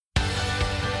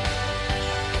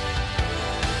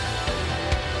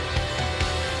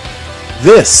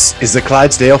This is the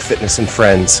Clydesdale Fitness and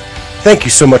Friends. Thank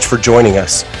you so much for joining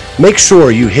us. Make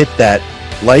sure you hit that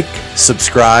like,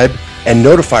 subscribe, and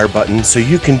notifier button so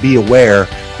you can be aware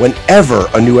whenever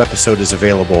a new episode is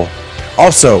available.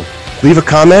 Also, leave a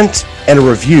comment and a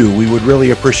review. We would really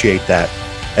appreciate that.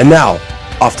 And now,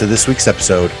 off to this week's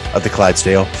episode of the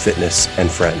Clydesdale Fitness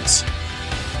and Friends.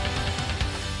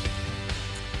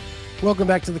 Welcome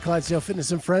back to the Clydesdale Fitness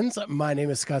and Friends. My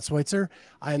name is Scott Schweitzer.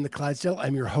 I am the Clydesdale.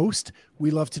 I'm your host. We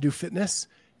love to do fitness,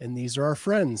 and these are our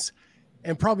friends.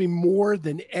 And probably more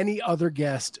than any other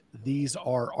guest, these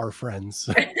are our friends.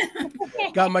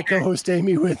 Got my co-host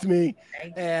Amy with me,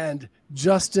 and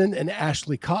Justin and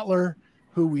Ashley Cotler,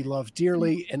 who we love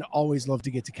dearly and always love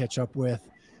to get to catch up with.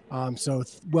 So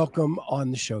welcome on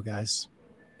the show, guys.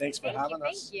 Thanks for having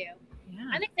us. Thank you. Yeah.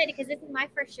 I'm excited because this is my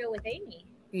first show with Amy.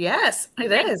 Yes,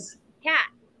 it is.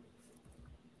 Cat.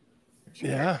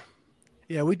 Yeah.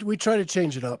 We try to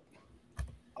change it up.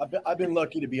 I've been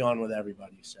lucky to be on with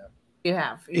everybody, so You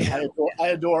have. Yeah. I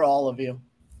adore all of you.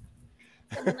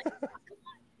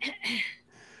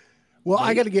 Well,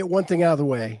 I got to get one thing out of the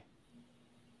way.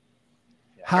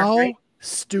 How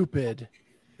stupid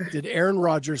did Aaron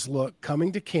Rodgers look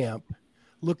coming to camp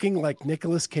looking like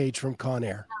Nicolas Cage from Con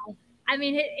Air? I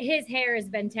mean, his hair has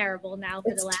been terrible now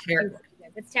for the last few seasons.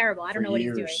 It's terrible. I don't know what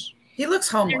he's doing. He looks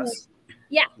homeless.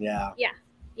 Yeah.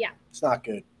 It's not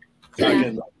good. It's not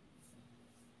good.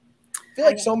 I feel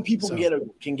like some people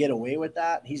can get away with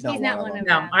that. He's not one of them.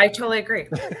 No, I totally agree.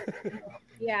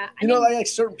 Yeah. I mean, like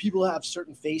certain people have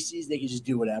certain faces. They can just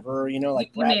do whatever,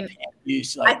 like Brad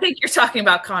Pitt. I think you're talking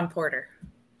about Con Porter.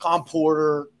 Con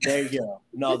Porter. There you go.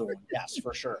 Another one. Yes,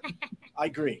 for sure. I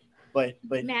agree. But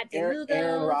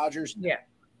Aaron Rodgers, yeah.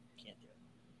 Can't do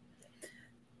it.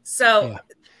 So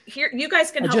here, you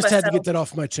guys can help us. I just had to get that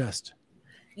off my chest.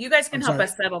 You guys can help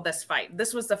us settle this fight.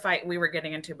 This was the fight we were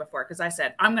getting into before because I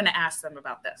said, I'm going to ask them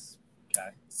about this. Okay.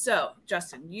 So,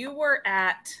 Justin, you were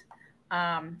at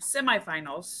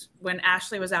semifinals when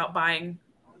Ashley was out buying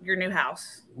your new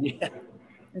house. Yeah.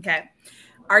 Okay.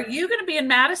 Are you going to be in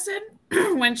Madison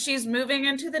when she's moving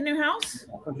into the new house?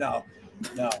 No.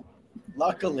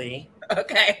 Luckily,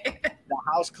 okay. The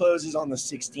house closes on the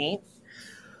 16th,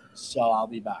 so I'll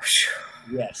be back.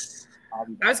 Yes, I'll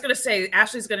be back. I was going to say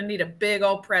Ashley's going to need a big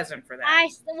old present for that. I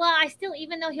still,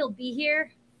 even though he'll be here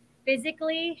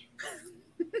physically,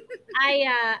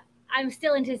 I'm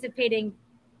still anticipating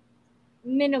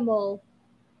minimal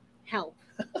help.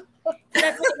 So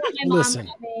that's what my mom's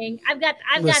coming. I've got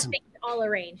things all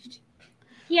arranged.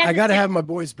 I got to have my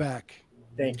boys back.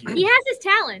 Thank you. He has his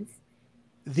talents.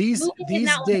 These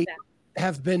dates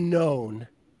have been known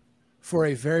for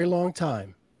a very long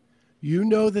time. You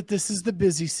know that this is the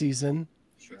busy season.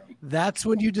 Sure. That's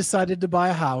when you decided to buy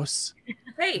a house.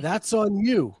 Hey, that's on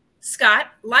you. Scott,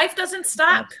 life doesn't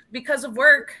stop because of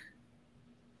work.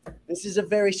 This is a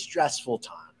very stressful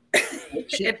time. I'm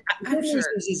sure.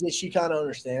 Is that she kind of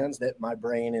understands that my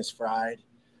brain is fried,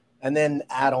 and then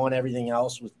add on everything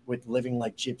else with living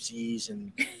like gypsies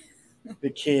and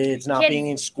the kids not being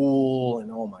in school,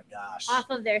 and oh my gosh, off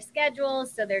of their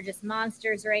schedules, so they're just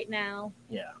monsters right now.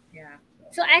 Yeah.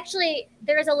 So actually,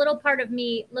 there's a little part of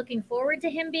me looking forward to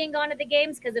him being gone at the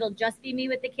games because it'll just be me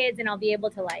with the kids, and I'll be able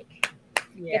to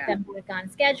get them back on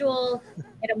schedule,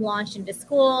 get them launched into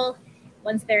school.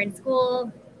 Once they're in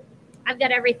school, I've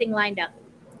got everything lined up.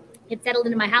 Get settled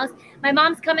into my house. My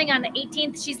mom's coming on the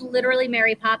 18th. She's literally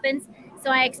Mary Poppins,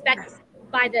 so I expect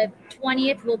by the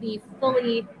 20th we'll be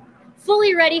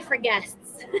fully ready for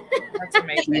guests. That's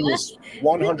amazing. She is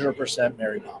 100%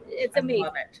 Mary Poppins. It's amazing. I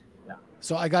love it. Yeah.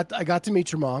 So I got to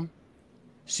meet your mom.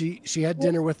 She had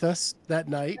dinner with us that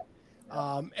night,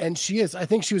 and I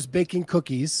think she was baking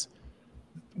cookies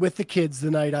with the kids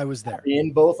the night I was there.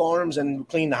 In both arms and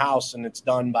clean the house, and it's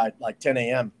done by like 10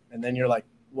 a.m. And then you're like,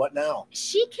 what now?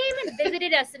 She came and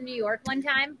visited us in New York one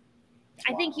time.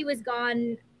 I think he was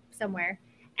gone somewhere,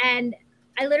 and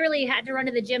I literally had to run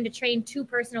to the gym to train 2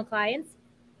 personal clients.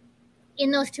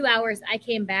 In those 2 hours, I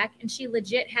came back, and she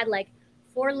legit had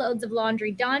 4 loads of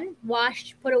laundry done,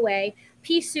 washed, put away,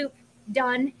 pea soup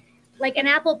done, an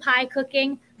apple pie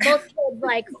cooking, both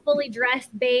kids fully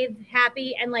dressed, bathed,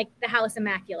 happy, and the house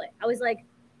immaculate. I was like,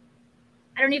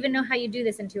 I don't even know how you do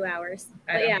this in 2 hours.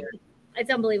 But yeah, it's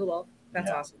unbelievable. That's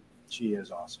awesome. She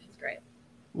is awesome. She's great.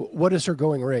 What is her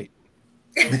going rate?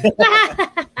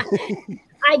 I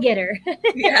get her.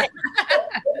 Yeah.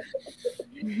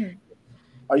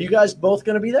 Are you guys both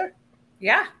going to be there?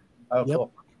 Yeah. Oh, yep.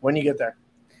 Cool. When do you get there?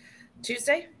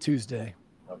 Tuesday.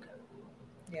 Okay.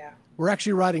 Yeah. We're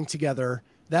actually riding together.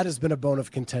 That has been a bone of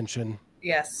contention.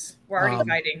 Yes. We're already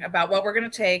fighting about what we're going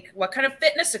to take, what kind of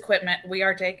fitness equipment we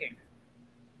are taking.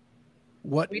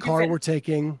 what car we're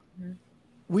taking.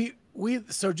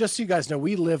 So just so you guys know,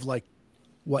 we live like,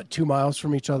 2 miles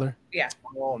from each other? Yeah.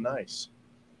 Oh, nice.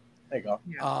 There you go.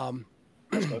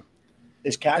 Yeah.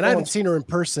 Is Kat and I haven't seen her in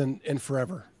person in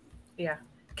forever. Yeah.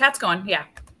 Kat's going. Yeah.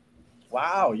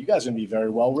 Wow. You guys are going to be very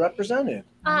well represented.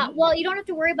 Well, you don't have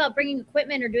to worry about bringing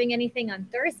equipment or doing anything on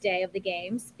Thursday of the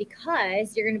games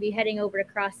because you're going to be heading over to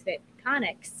CrossFit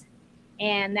Connects.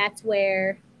 And that's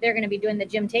where they're going to be doing the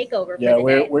gym takeover. Yeah,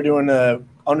 we're doing the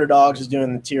Underdogs is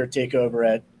doing the tier takeover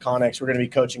at Connex. We're going to be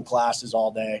coaching classes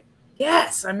all day.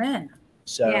 Yes, I'm in.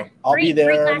 So I'll be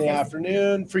there in the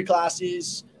afternoon. Free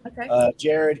classes. Okay.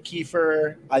 Jared,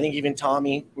 Kiefer, I think even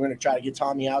Tommy. We're going to try to get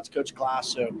Tommy out to coach a class.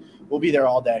 So we'll be there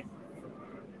all day.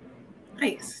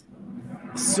 Nice.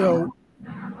 So,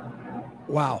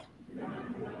 wow.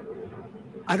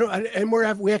 And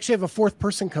we actually have a fourth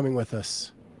person coming with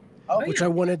us. Which I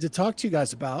wanted to talk to you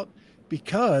guys about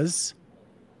because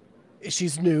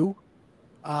she's new.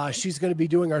 She's going to be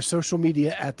doing our social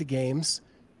media at the games.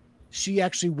 She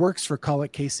actually works for Call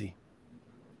It Casey.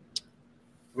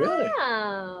 Really?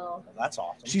 Wow. Well, that's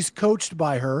awesome. She's coached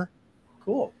by her.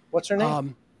 Cool. What's her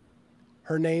name?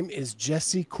 Her name is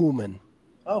Jessie Kuhlman.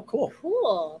 Oh, cool.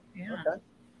 Cool. Yeah. Okay.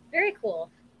 Very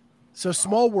cool. So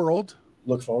small world.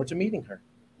 Look forward to meeting her.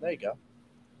 There you go.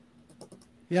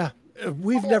 Yeah.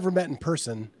 We've never met in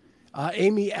person.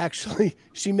 Amy actually,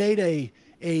 she made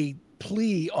a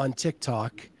plea on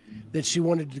TikTok that she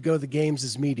wanted to go to the games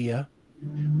as media.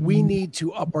 We need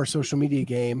to up our social media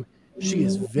game. She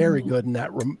is very good in that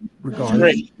regard.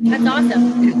 Great. That's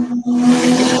awesome.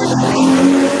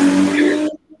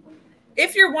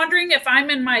 If you're wondering if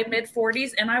I'm in my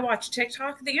mid-40s and I watch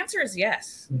TikTok, the answer is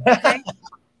yes. Okay?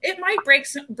 It might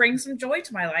bring some joy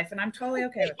to my life, and I'm totally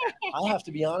okay with that. I have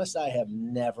to be honest, I have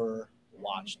never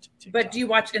watched TikTok. But do you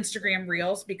watch Instagram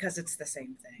Reels? Because it's the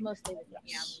same thing. Mostly,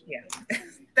 Yes. Yeah.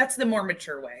 That's the more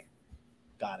mature way.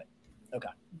 Got it. Okay.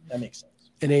 That makes sense.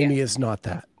 And Amy is not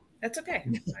that. That's okay.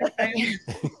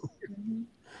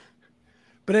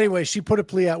 But anyway, she put a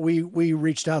plea out. We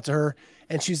reached out to her,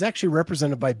 and she's actually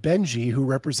represented by Benji, who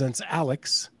represents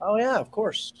Alex. Oh, yeah, of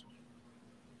course.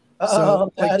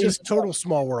 So, just total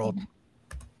small world.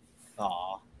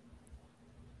 Aw.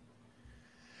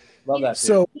 Love that.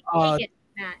 So, Matt,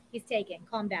 he's taken.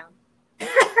 Calm down.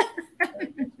 That's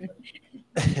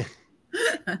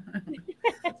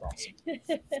awesome.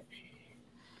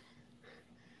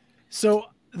 So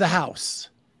the house,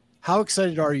 how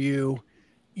excited are you?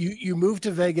 You moved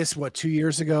to Vegas, 2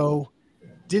 years ago?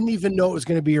 Didn't even know it was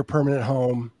going to be your permanent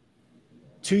home.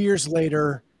 2 years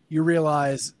later, you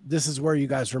realize this is where you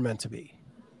guys were meant to be.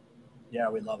 Yeah,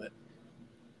 we love it.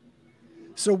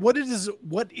 So what is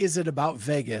it about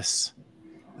Vegas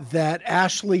that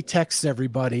Ashley texts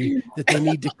everybody that they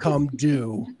need to come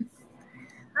do?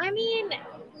 I mean,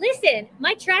 listen,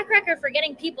 my track record for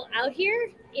getting people out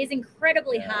here is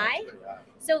incredibly high.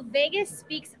 So Vegas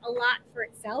speaks a lot for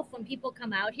itself when people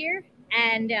come out here.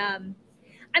 And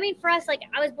I mean, for us, like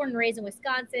I was born and raised in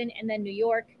Wisconsin and then New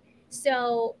York.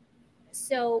 So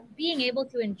being able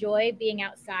to enjoy being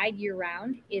outside year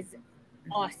round is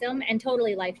awesome and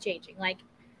totally life-changing. Like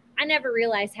I never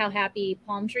realized how happy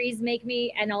palm trees make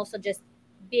me, and also just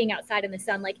being outside in the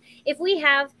sun. Like if we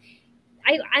have,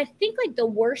 I think like the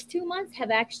worst 2 months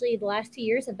have actually the last 2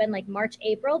 years have been like March,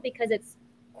 April, because it's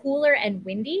cooler and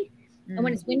windy. Mm-hmm. And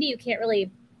when it's windy,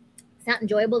 it's not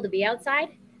enjoyable to be outside.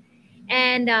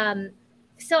 And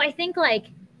so I think like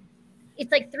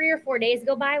it's like 3 or 4 days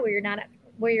go by where you're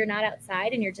not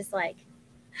outside, and you're just like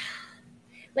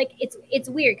it's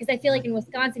weird because I feel like in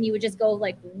Wisconsin you would just go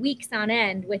like weeks on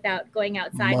end without going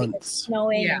outside because it's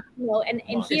snowing, and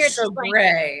here it's so like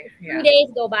gray. 3 days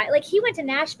go by. Like he went to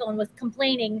Nashville and was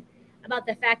complaining about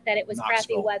the fact that it was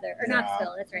crappy weather, or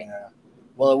Knoxville. That's right. Yeah.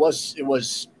 Well, it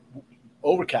was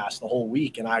overcast the whole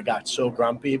week, and I got so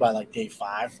grumpy by like day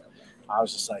 5. I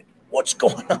was just like, what's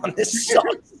going on? This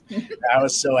sucks. I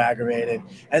was so aggravated.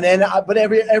 And then, but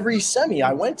every semi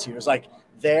I went to, it was like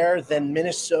there, then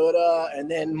Minnesota, and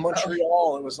then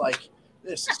Montreal. It was like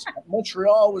this.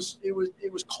 Montreal was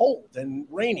cold and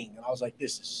raining, and I was like,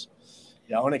 this is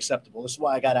unacceptable. This is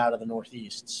why I got out of the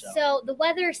Northeast. So the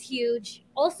weather's huge.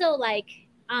 Also, like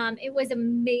it was a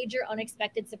major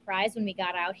unexpected surprise when we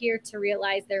got out here to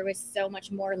realize there was so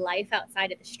much more life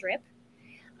outside of the Strip.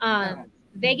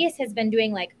 Vegas has been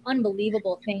doing like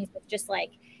unbelievable things with just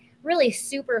like really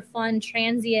super fun,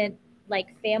 transient,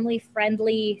 like family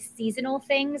friendly seasonal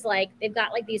things. Like they've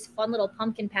got like these fun little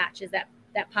pumpkin patches that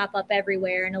pop up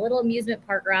everywhere, and a little amusement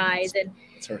park rides, and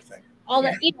it's her thing. All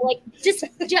that, like just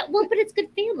well, but it's good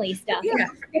family stuff. Yeah.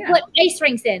 Put ice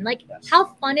rinks in. Like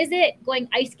how fun is it going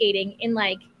ice skating in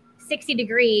like 60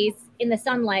 degrees in the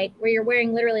sunlight where you're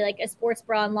wearing literally like a sports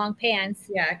bra and long pants.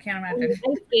 Yeah, I can't imagine.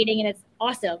 Ice skating, and it's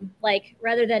awesome. Like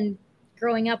rather than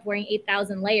growing up wearing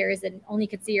 8,000 layers and only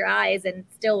could see your eyes and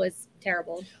still was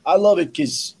terrible. I love it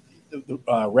because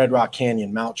Red Rock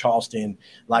Canyon, Mount Charleston,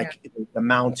 like the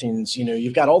mountains, you know,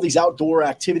 you've got all these outdoor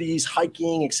activities,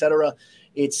 hiking, etc.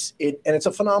 It's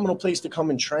a phenomenal place to come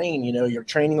and train. You know, you're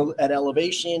training at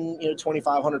elevation,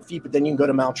 2,500 feet, but then you can go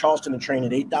to Mount Charleston and train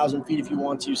at 8,000 feet if you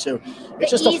want to. So it's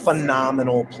just a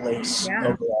phenomenal place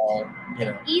overall. You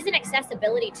know, ease and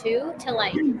accessibility too to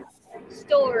like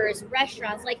stores,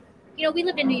 restaurants. Like, we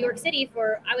lived in New York City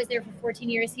I was there for 14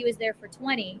 years. He was there for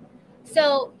 20.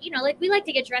 So, like we like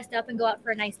to get dressed up and go out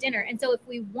for a nice dinner. And so if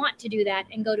we want to do that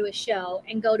and go to a show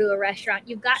and go to a restaurant,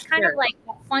 you've got kind of like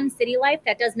a fun city life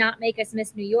that does not make us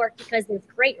miss New York, because there's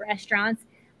great restaurants,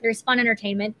 there's fun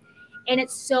entertainment, and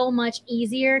it's so much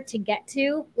easier to get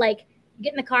to. Like, you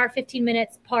get in the car, 15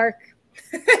 minutes, park,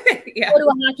 go to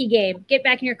a hockey game, get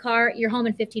back in your car, you're home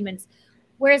in 15 minutes.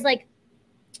 Whereas like,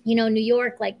 New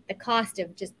York, like the cost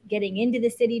of just getting into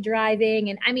the city, driving,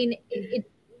 and I mean,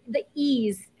 the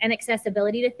ease and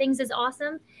accessibility to things is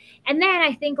awesome. And then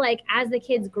I think like as the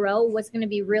kids grow, what's going to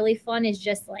be really fun is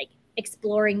just like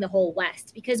exploring the whole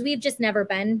West, because we've just never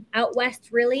been out West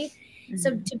really. Mm-hmm.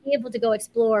 So to be able to go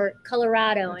explore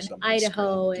Colorado and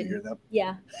Idaho and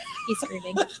he's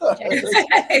screaming.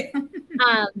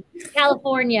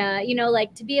 California,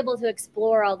 like to be able to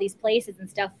explore all these places and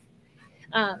stuff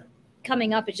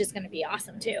coming up is just going to be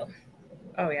awesome too.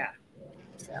 Oh yeah.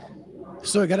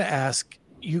 So I got to ask,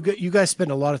 you guys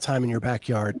spend a lot of time in your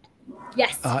backyard.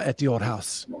 Yes. At the old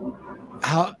house.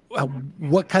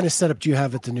 What kind of setup do you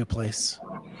have at the new place?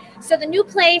 So the new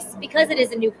place, because it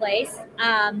is a new place,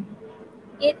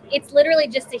 it's literally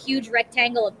just a huge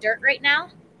rectangle of dirt right now.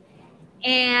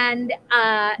 And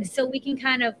so we can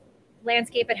kind of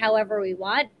landscape it however we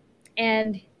want.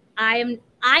 And I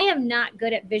am not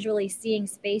good at visually seeing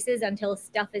spaces until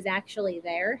stuff is actually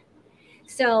there.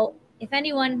 So if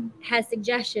anyone has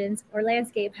suggestions or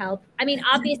landscape help, I mean,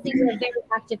 obviously we're very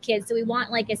active kids, so we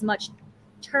want like as much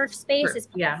turf space as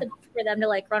possible for them to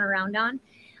like run around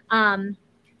on.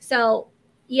 So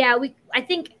yeah, I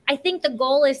think the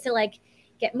goal is to like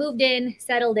get moved in,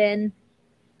 settled in.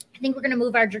 I think we're going to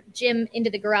move our gym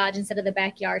into the garage instead of the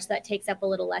backyard, so that takes up a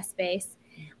little less space.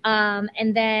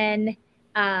 And then,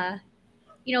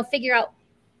 figure out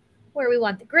where we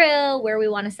want the grill, where we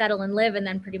want to settle and live, and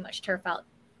then pretty much turf out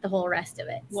the whole rest of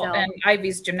it. Well, and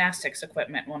Ivy's gymnastics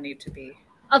equipment will need to be.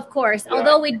 Of course,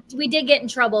 although we did get in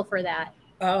trouble for that.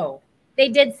 Oh. They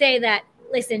did say that,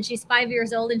 listen, she's 5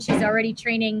 years old and she's already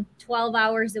training 12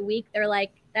 hours a week. They're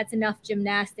like, that's enough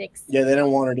gymnastics. Yeah, they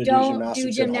don't want her to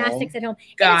do gymnastics at home.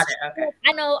 Got it. Okay.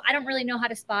 I don't really know how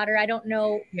to spot her. I don't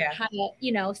know how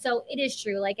to, so it is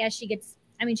true. Like as she gets,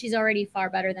 she's already far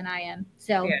better than I am.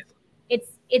 So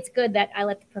it's good that I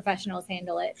let the professionals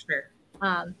handle it. Sure.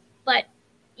 But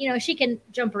she can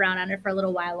jump around on it for a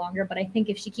little while longer, but I think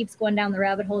if she keeps going down the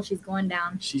rabbit hole, she's going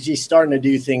down. She's starting to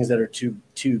do things that are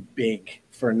too big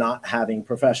for not having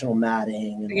professional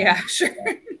matting. And sure.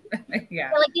 Like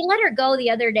you let her go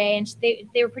the other day, and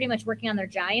they were pretty much working on their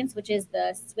giants, which is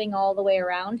the swing all the way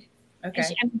around. Okay.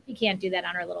 And she can't do that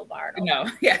on her little bar. No.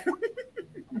 Yeah.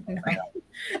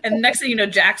 And next thing you know,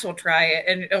 Jax will try it,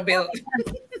 and it'll be. I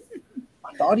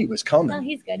thought he was coming. No,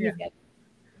 he's good. He's good.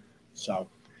 So.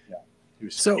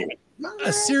 So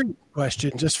a serious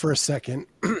question, just for a second.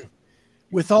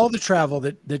 With all the travel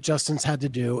that Justin's had to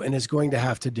do and is going to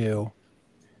have to do,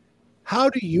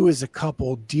 how do you as a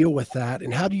couple deal with that?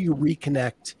 And how do you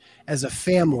reconnect as a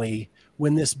family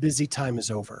when this busy time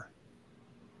is over?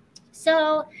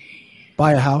 So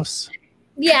buy a house?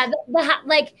 Yeah, the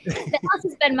house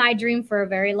has been my dream for a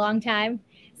very long time.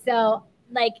 So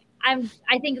like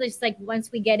I think just like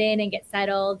once we get in and get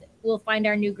settled, we'll find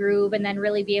our new groove and then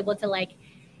really be able to like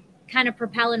kind of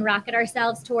propel and rocket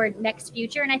ourselves toward next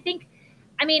future. And I think,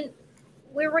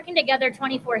 we're working together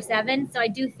 24/7. So I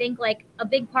do think like a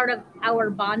big part of our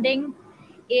bonding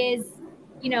is,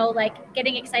 like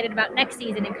getting excited about next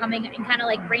season and coming and kind of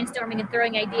like brainstorming and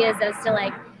throwing ideas as to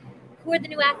like, who are the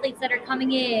new athletes that are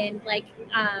coming in? Like,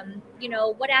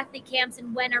 what athlete camps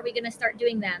and when are we going to start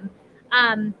doing them?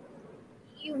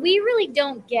 We really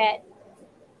don't get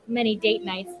many date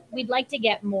nights. We'd like to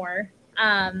get more.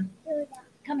 Come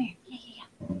here.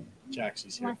 Yeah.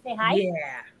 Jaxie's here. You want to say hi?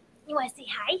 Yeah. You want to say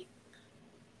hi?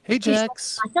 Hey,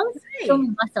 Jax. Show me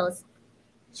muscles.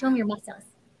 Show me your muscles.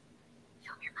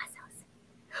 Show me your muscles.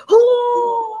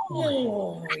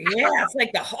 Oh, yeah. It's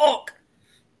like the Hulk.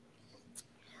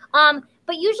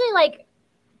 But usually like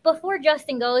before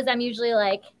Justin goes, I'm usually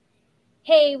like,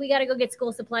 hey, we got to go get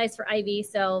school supplies for Ivy.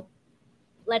 So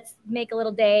let's make a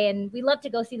little day. And we love to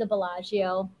go see the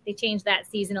Bellagio. They changed that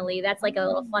seasonally. That's like a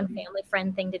little fun family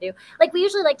friend thing to do. Like we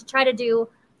usually like to try to do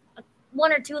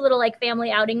 1 or 2 little like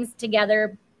family outings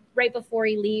together right before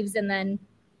he leaves. And then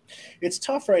it's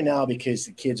tough right now because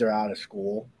the kids are out of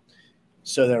school.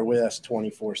 So they're with us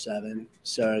 24/7.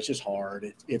 So it's just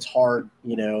hard. It's hard,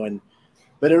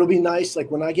 but it'll be nice. Like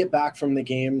when I get back from the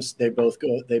games, they both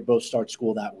start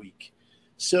school that week.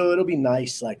 So it'll be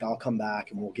nice. Like I'll come back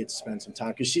and we'll get to spend some time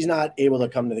because she's not able to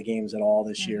come to the games at all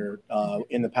this year.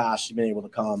 In the past, she's been able to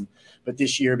come, but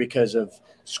this year because of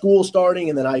school starting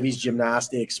and then Ivy's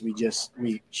gymnastics,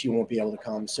 she won't be able to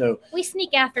come. So we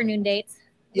sneak afternoon dates.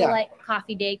 Yeah. Like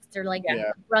coffee dates or like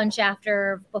brunch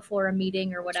after, before a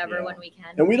meeting or whatever when we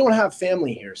can. And we don't have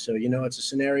family here. So, it's a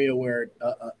scenario where,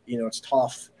 it's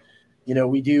tough.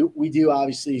 We do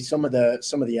obviously some of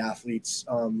the athletes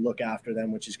look after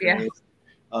them, which is great.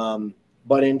 Yeah.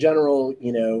 But in general,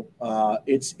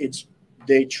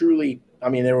 they truly,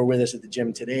 they were with us at the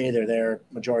gym today. They're there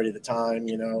majority of the time,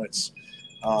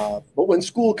 but when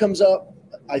school comes up,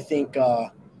 I think,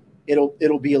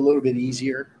 it'll be a little bit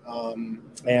easier.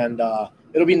 And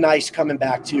it'll be nice coming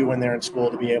back too when they're in school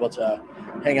to be able to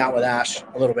hang out with Ash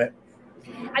a little bit.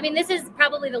 This is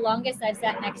probably the longest I've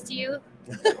sat next to you.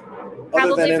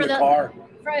 Other than in the car.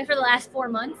 Probably for the last 4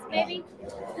 months, maybe.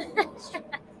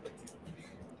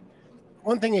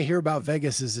 One thing I hear about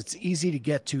Vegas is it's easy to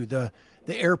get to. The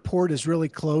airport is really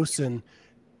close and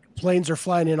planes are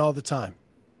flying in all the time.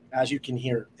 As you can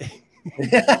hear.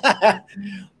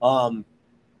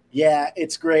 Yeah,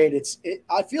 it's great.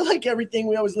 I feel like everything,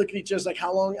 we always look at each other like,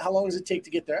 how long does it take to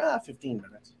get there? 15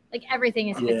 minutes. Like everything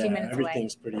is 15 minutes away.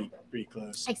 Everything's pretty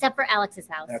close. Except for Alex's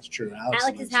house. That's true.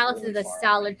 Alex's house is a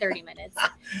solid 30 minutes.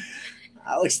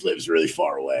 Alex lives really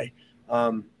far away.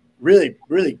 Really,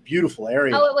 really beautiful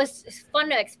area. Oh, it was fun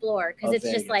to explore because it's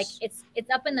Vegas. Just like it's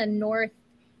up in the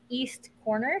northeast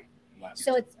corner.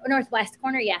 So it's northwest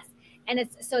corner, yes. And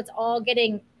it's all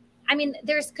getting,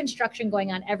 there's construction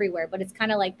going on everywhere, but it's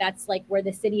kind of like that's like where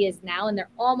the city is now, and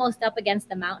they're almost up against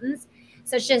the mountains.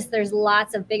 So it's just there's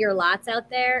lots of bigger lots out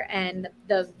there, and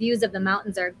the views of the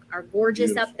mountains are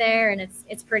gorgeous up there, and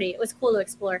it's pretty. It was cool to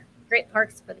explore. Great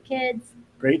parks for the kids.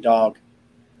 Great dog.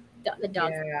 The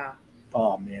dog. Yeah.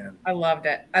 Oh man, I loved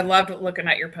it. I loved looking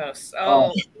at your posts.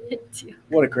 Oh,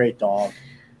 what a great dog.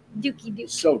 Dookie.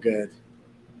 So good.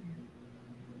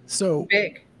 So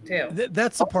big too.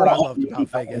 That's the part I loved about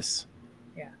Vegas.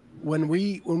 Yeah. When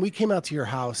we came out to your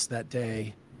house that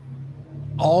day,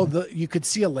 you could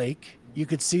see a lake, you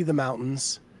could see the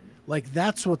mountains. Like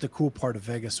that's what the cool part of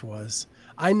Vegas was.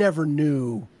 I never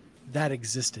knew that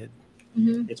existed.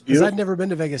 Mm-hmm. It's beautiful. Because I'd never been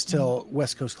to Vegas till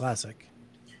West Coast Classic.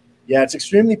 Yeah, it's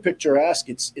extremely picturesque.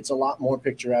 It's a lot more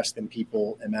picturesque than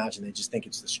people imagine. They just think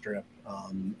it's the Strip.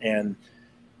 And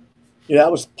that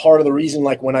was part of the reason,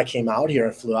 like when I came out here,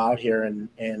 I flew out here and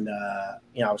I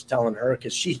was telling her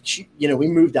because she we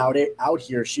moved out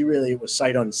here. She really was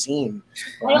sight unseen.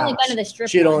 I'd only been to the Strip.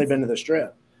 She had only been to the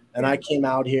Strip. And I came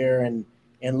out here and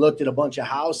looked at a bunch of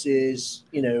houses.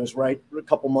 It was right a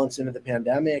couple months into the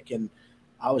pandemic. And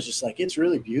I was just like, it's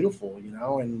really beautiful,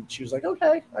 and she was like,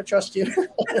 okay, I trust you.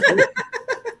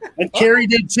 And Carrie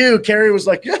did too. Carrie was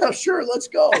like, yeah, sure. Let's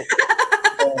go.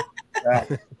 Yeah,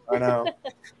 I know.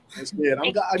 That's good.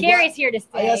 Carrie's here to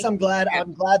stay. I guess I'm glad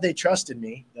they trusted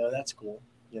me. Though that's cool.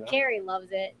 Carrie loves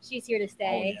it. She's here to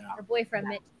stay. Oh, yeah. Her boyfriend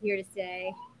Mitch is here to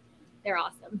stay. They're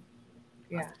awesome.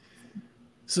 Yeah.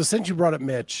 So since you brought up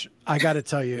Mitch, I got to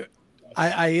tell you,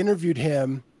 I interviewed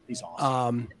him. He's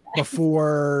awesome.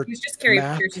 Before he's just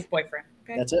Pierce's boyfriend.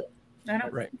 Okay? That's it. I know.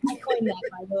 Right. I coined that,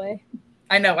 by the way.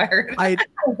 I know. I heard.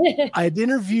 I'd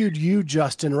interviewed you,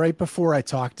 Justin, right before I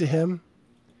talked to him,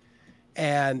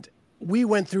 and we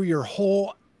went through your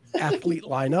whole athlete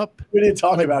lineup. We didn't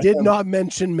talk about. Did not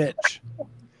mention Mitch,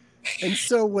 and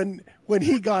so when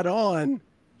he got on,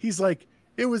 he's like,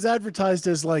 it was advertised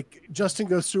as like Justin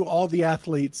goes through all the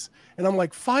athletes, and I'm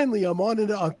like, finally, I'm on a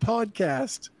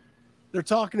podcast. They're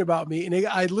talking about me, and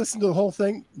I listened to the whole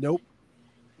thing. Nope,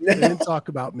 they didn't talk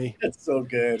about me. That's so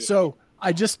good. So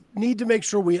I just need to make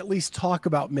sure we at least talk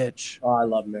about Mitch. Oh, I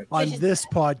love Mitch on this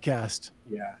podcast.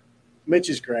 Yeah, Mitch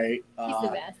is great. He's the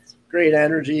best. Great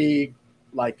energy,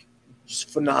 like just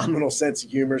phenomenal sense of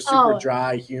humor, super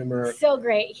dry humor. So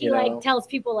great. He tells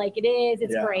people like it is.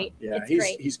 It's great. Yeah, it's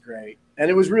he's great. And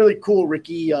it was really cool.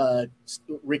 Ricky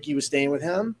was staying with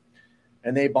him.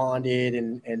 And they bonded,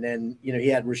 and then he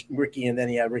had Ricky, and then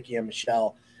he had Ricky and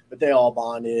Michelle, but they all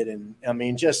bonded,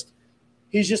 and just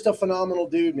he's just a phenomenal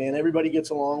dude, man. Everybody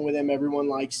gets along with him. Everyone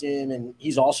likes him. And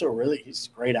he's also he's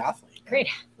a great athlete. Great.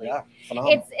 Yeah,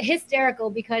 phenomenal. It's hysterical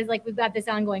because like we've got this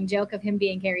ongoing joke of him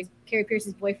being Carrie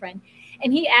Pierce's boyfriend.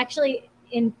 And he actually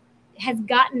has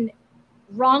gotten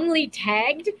wrongly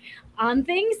tagged on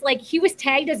things. Like he was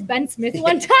tagged as Ben Smith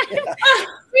one time.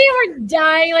 We were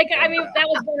dying. Like, I mean, that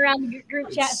was going around the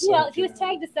group chat. He was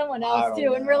tagged as someone else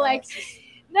too. And we're like,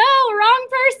 no, wrong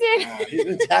person. He's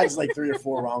been tagged like 3 or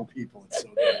 4 wrong people. It's so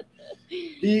good.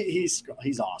 He's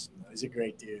awesome though. He's a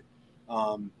great dude.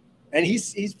 And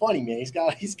he's funny, man. He's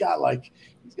got a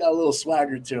little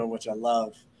swagger to him, which I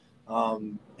love.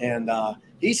 And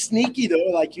he's sneaky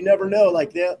though. Like you never know.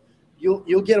 Like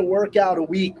you'll get a workout a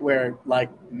week where like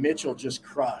Mitch will just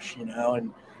crush, you know,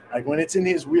 and like when it's in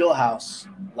his wheelhouse,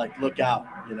 like look out,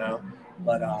 you know.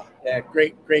 But yeah,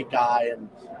 great guy, and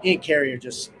he and Carrie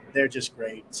they're just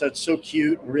great. So it's so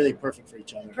cute and really perfect for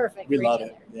each other. Perfect. We love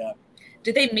it. Yeah.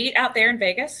 Did they meet out there in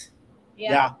Vegas?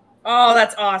 Yeah. Oh,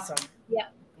 that's awesome. Yeah.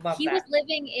 He was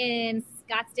living in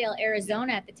Scottsdale,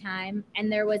 Arizona at the time,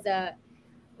 and there was a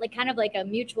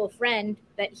mutual friend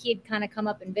that he had kind of come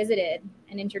up and visited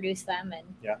and introduced them, and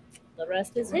the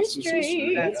rest is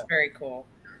history. That's very cool.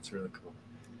 It's really cool.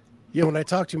 Yeah, when I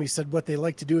talked to him, he said what they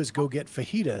like to do is go get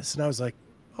fajitas, and I was like,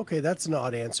 okay, that's an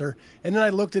odd answer. And then I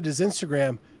looked at his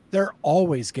Instagram. They're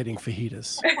always getting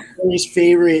fajitas. His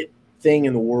favorite thing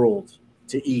in the world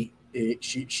to eat.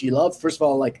 She loved, first of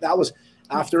all, like that was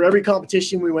after every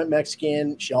competition we went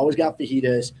Mexican. She always got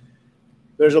fajitas.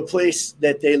 There's a place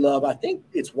that they love. I think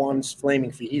it's Juan's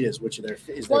Flaming Fajitas, which is their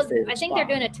favorite I think spot. they're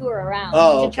doing a tour around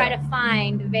to try to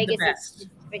find Vegas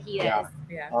fajitas.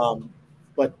 Yeah.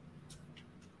 But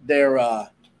they're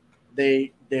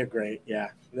great. Yeah.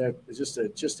 They're just a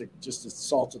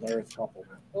salt of the earth couple.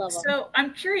 Love them. So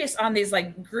I'm curious on these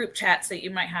like group chats that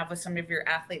you might have with some of your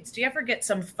athletes. Do you ever get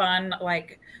some fun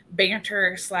like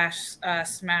banter /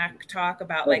 smack talk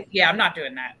about like, yeah, I'm not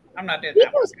doing that. I'm not doing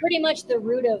that. Kiefer's pretty much the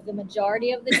root of the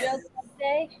majority of the jokes, I'd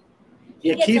say.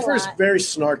 Yeah, Kiefer's very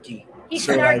snarky. He's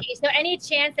snarky. So any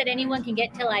chance that anyone can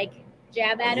get to like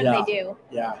jab at him, they do.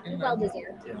 Yeah. Well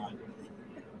deserved. Yeah.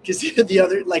 Because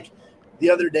the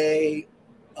other day,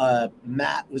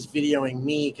 Matt was videoing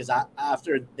me because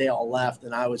after they all left,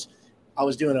 and I was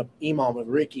doing an EMOM with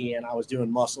Ricky, and I was doing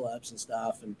muscle ups and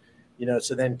stuff, and you know,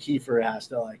 so then Kiefer has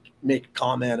to like make a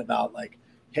comment about like,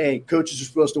 hey, coaches are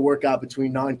supposed to work out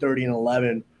between 9:30 and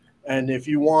 11. And if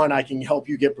you want, I can help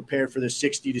you get prepared for the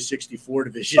 60 to 64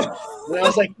 division. And I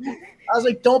was like,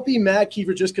 don't be mad,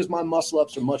 Kiefer, just because my muscle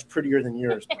ups are much prettier than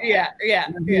yours. Yeah.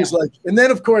 And he was like, and then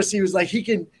of course he was like, he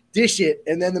can dish it.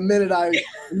 And then the minute I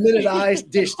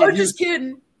dished it, I'm just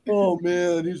kidding. Oh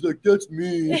man, he's like, that's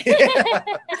me.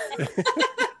 It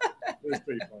was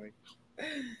pretty funny.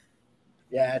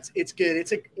 Yeah, it's good.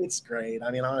 It's great. I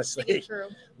mean, honestly,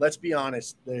 let's be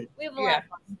honest. We have a lot of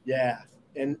fun. Yeah,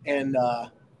 and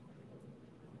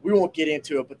we won't get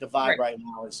into it, but the vibe right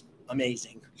now is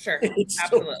amazing. Sure,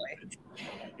 absolutely.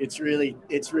 It's really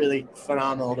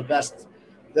phenomenal. The best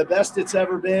it's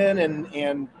ever been,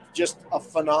 and just a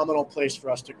phenomenal place for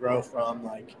us to grow from.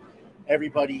 Like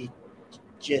everybody,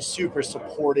 just super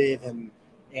supportive and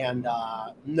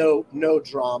no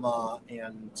drama,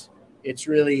 and it's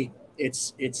really.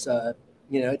 It's the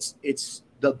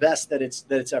best that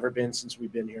it's ever been since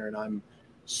we've been here, and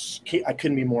I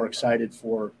couldn't be more excited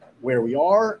for where we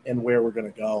are and where we're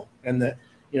going to go, and the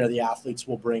athletes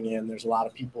we'll bring in. There's a lot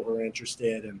of people who are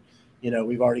interested, and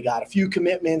we've already got a few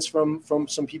commitments from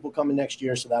some people coming next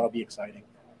year, so that'll be exciting.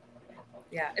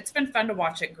 Yeah, it's been fun to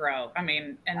watch it grow. I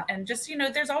mean, and just,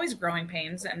 there's always growing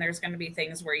pains, and there's going to be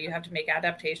things where you have to make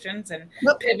adaptations and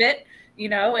pivot,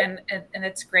 and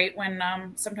it's great when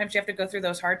sometimes you have to go through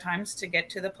those hard times to get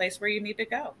to the place where you need to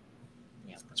go.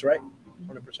 Yeah, that's right.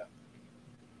 100%.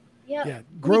 Yeah.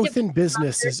 Growth in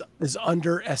business is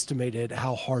underestimated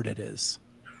how hard it is.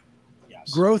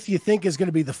 Yes. Growth you think is going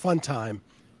to be the fun time.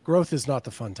 Growth is not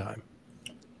the fun time.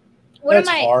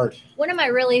 Hard. One of my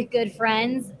really good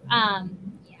friends, I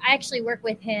actually work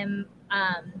with him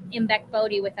in Beck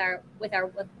Bodie with our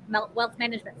wealth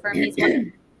management firm. He's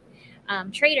one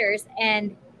of traders,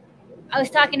 and I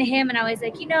was talking to him, and I was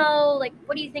like,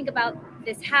 what do you think about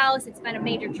this house? It's been a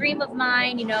major dream of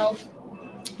mine.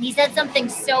 He said something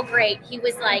so great. He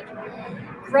was like,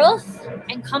 growth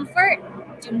and comfort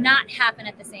do not happen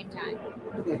at the same time.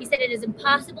 He said it is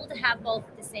impossible to have both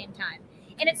at the same time.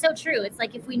 And it's so true. It's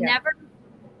like if we never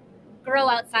grow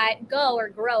outside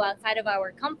of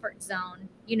our comfort zone,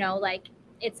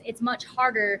 it's much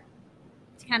harder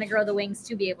to kind of grow the wings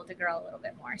to be able to grow a little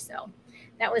bit more. So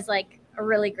that was like a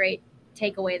really great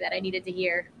takeaway that I needed to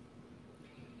hear.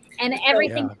 And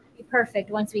everything be perfect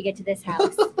once we get to this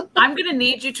house. I'm going to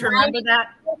need you to remember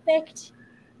that Perfect.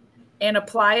 and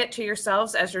apply it to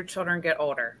yourselves as your children get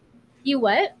older. You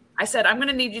what? I said, I'm going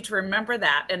to need you to remember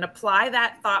that and apply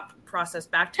that thought process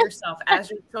back to yourself as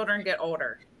your children get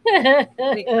older.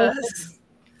 Because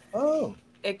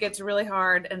it gets really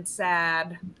hard and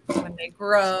sad when they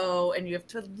grow and you have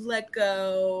to let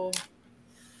go.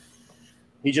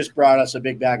 He just brought us a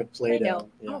big bag of Play-Doh.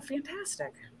 Yeah. Oh,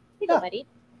 fantastic. Here you go, buddy.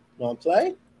 Want to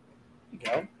play? Here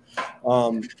you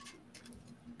go.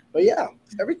 But yeah,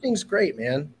 everything's great,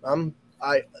 man.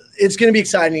 It's going to be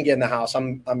exciting to get in the house.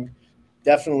 I'm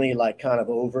definitely like kind of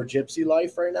over gypsy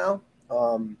life right now.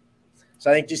 So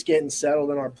I think just getting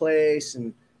settled in our place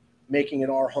and making it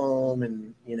our home,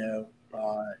 and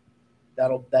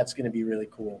that's going to be really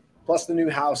cool. Plus, the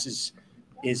new house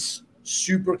is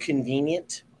super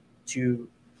convenient to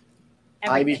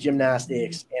Ivy's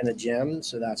gymnastics and the gym,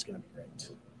 so that's going to be great.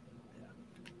 Yeah.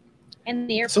 And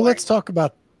the airport. So let's talk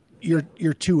about your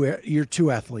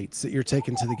two athletes that you're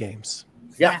taking to the games.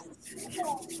 Yeah.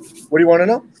 What do you want to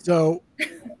know? So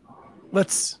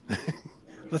let's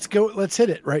hit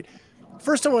it, right?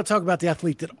 First, I want to talk about the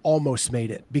athlete that almost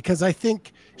made it, because I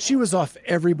think she was off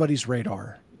everybody's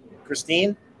radar.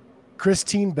 Christine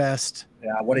Best.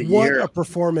 Yeah, what a year. What a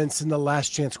performance in the last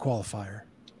chance qualifier.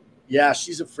 Yeah,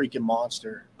 she's a freaking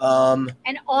monster. An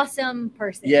awesome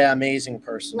person. Yeah, amazing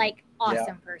person. Like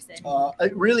awesome person.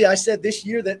 I said this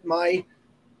year that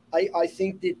I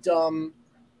think that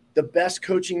the best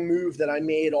coaching move that I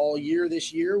made all year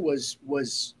this year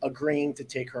was agreeing to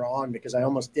take her on, because I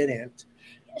almost didn't.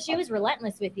 She was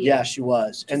relentless with you. Yeah, she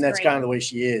was. And that's kind of the way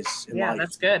she is. Yeah,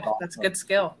 that's good. That's a good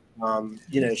skill.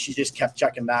 She just kept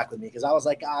checking back with me, because I was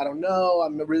like, I don't know.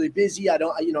 I'm really busy.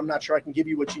 I'm not sure I can give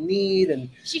you what you need. And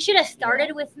she should have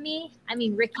started with me. I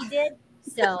mean, Ricky did.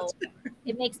 So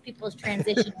it makes people's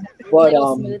transition a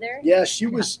little smoother. Yeah, she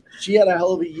had a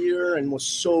hell of a year and was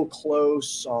so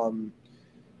close.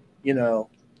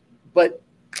 But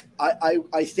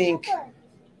I think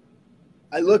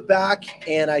I look back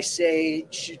and I say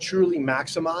she truly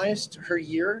maximized her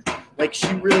year. Like, she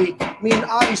really, I mean,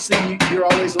 obviously you're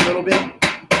always a little bit,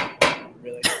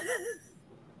 really,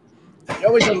 you're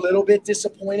always a little bit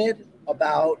disappointed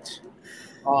about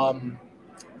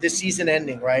the season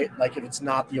ending, right? Like, if it's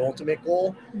not the ultimate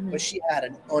goal. Mm-hmm. But she had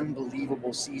an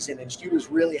unbelievable season, and she was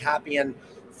really happy and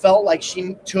felt like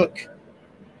she took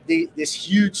this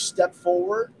huge step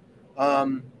forward.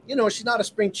 She's not a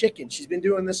spring chicken. She's been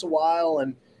doing this a while,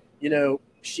 and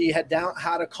she had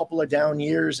had a couple of down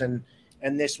years, and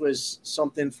this was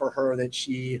something for her that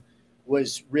she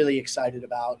was really excited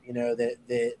about.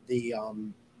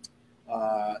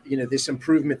 This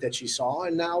improvement that she saw,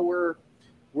 and now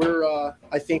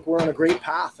I think we're on a great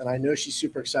path, and I know she's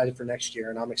super excited for next year,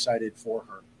 and I'm excited for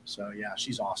her. So yeah,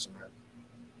 she's awesome, man.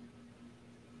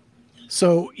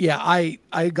 So yeah,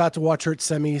 I got to watch her at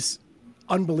semis.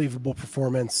 Unbelievable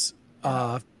performance,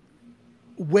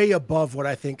 way above what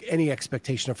I think any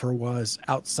expectation of her was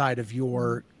outside of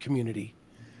your community.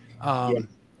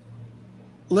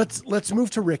 Let's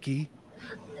move to Ricky.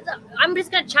 I'm just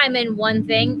going to chime in one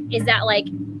thing, is that like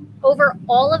over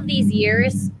all of these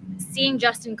years, seeing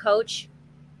Justin coach,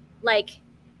 like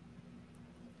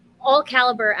all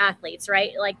caliber athletes,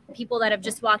 right? Like people that have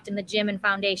just walked in the gym and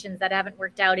foundations that haven't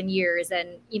worked out in years,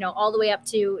 and, all the way up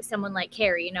to someone like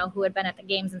Carrie, who had been at the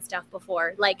games and stuff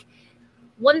before. Like,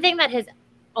 one thing that has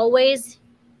always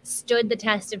stood the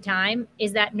test of time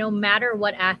is that no matter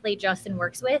what athlete Justin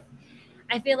works with,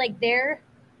 I feel like their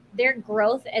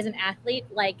growth as an athlete,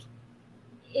 like,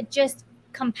 it just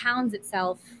compounds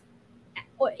itself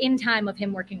in time of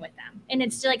him working with them. And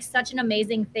it's like such an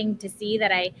amazing thing to see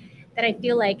that I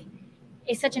feel like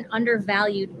is such an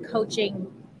undervalued coaching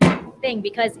thing,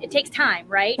 because it takes time,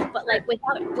 right? But like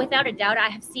without a doubt, I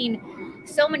have seen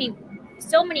so many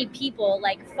people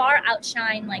like far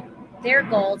outshine like their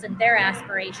goals and their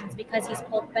aspirations because he's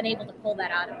been able to pull that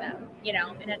out of them,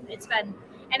 and it's been,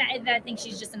 and I think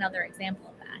she's just another example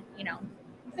of that,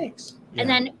 Thanks. And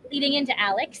then leading into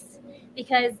Alex,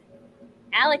 because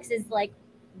Alex is like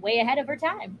way ahead of her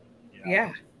time.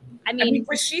 Yeah. I mean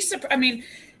was she,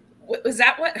 was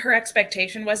that what her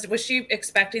expectation was? Was she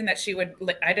expecting that she would,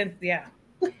 I didn't, yeah.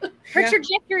 Her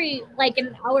trajectory, like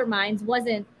in our minds,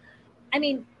 wasn't, I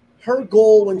mean. Her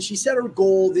goal, when she set her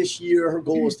goal this year, her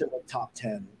goal was to make top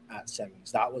 10 at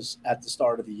semis. That was at the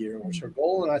start of the year was her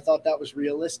goal, and I thought that was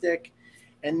realistic.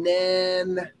 And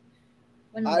then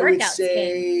when the I would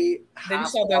say. Then you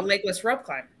saw the legless rope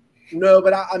climb. No,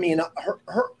 but I mean,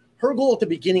 her goal at the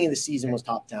beginning of the season was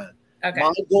top 10. Okay.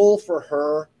 My goal for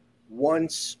her,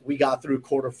 once we got through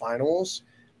quarterfinals,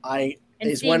 I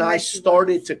is when I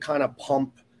started to kind of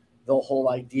pump the whole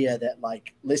idea that,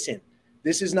 like, listen,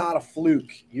 this is not a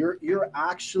fluke. You're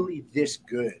actually this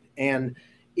good. And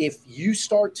if you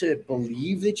start to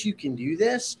believe that you can do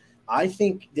this, I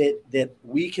think that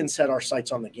we can set our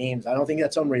sights on the games. I don't think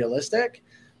that's unrealistic.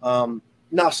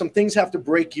 Now, some things have to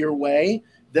break your way.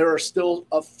 There are still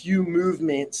a few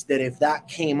movements that if that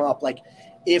came up, like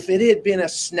if it had been a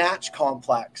snatch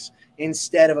complex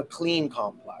instead of a clean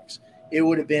complex, it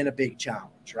would have been a big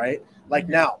challenge, right? Like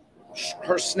now,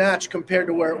 her snatch compared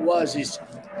to where it was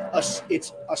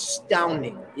it's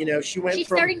astounding. You know, she's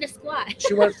starting to squat.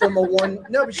 She went from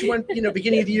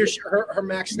beginning of the year, her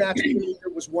max snatch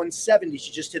was 170.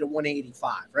 She just hit a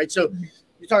 185, right? So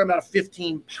you're talking about a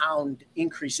 15-pound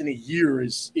increase in a year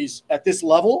is at this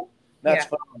level. That's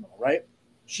phenomenal, right?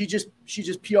 She just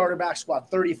PR'd her back squat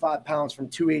 35 pounds from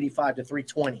 285 to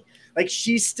 320. Like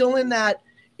she's still in that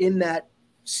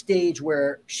stage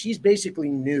where she's basically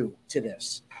new to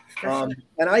this. And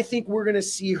I think we're going to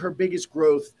see her biggest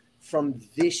growth from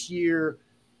this year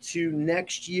to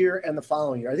next year and the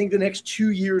following year. I think the next 2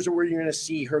 years are where you're going to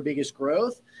see her biggest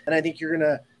growth. And I think you're going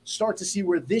to start to see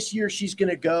where this year she's going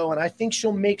to go. And I think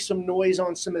she'll make some noise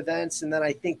on some events. And then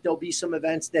I think there'll be some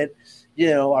events that, you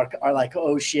know, are like,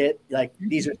 oh shit, like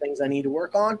these are things I need to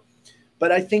work on.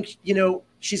 But I think, you know,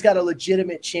 she's got a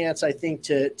legitimate chance, I think,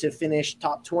 to finish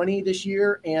top 20 this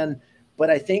year. But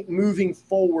I think moving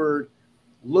forward,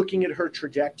 looking at her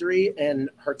trajectory and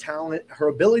her talent, her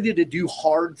ability to do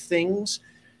hard things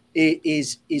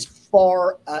is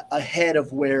far ahead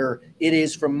of where it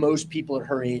is for most people at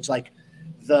her age. Like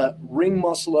the ring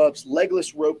muscle ups,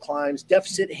 legless rope climbs,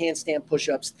 deficit handstand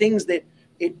push-ups, things that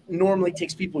it normally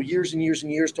takes people years and years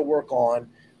and years to work on.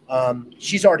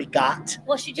 She's already got.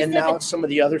 Well, she just and now it's some of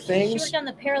the other things. She worked on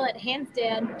the parallel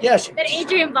handstand. Yeah, that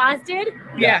Adrian Voss did.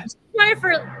 Yeah. She did it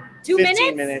for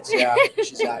 15 minutes. Yeah,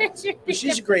 she's got it. But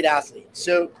she's a great athlete.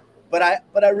 So, but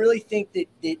I really think that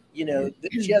you know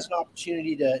that she has an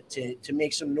opportunity to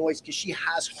make some noise because she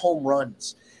has home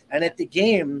runs. And at the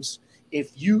games,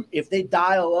 if they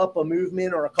dial up a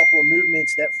movement or a couple of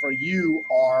movements that for you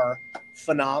are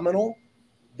phenomenal,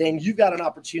 then you've got an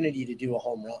opportunity to do a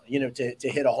home run, you know, to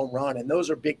hit a home run. And those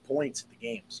are big points at the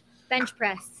games. Bench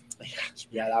press.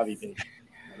 Yeah, that would be big.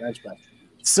 Bench press.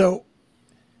 So,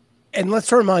 and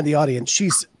let's remind the audience,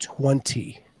 she's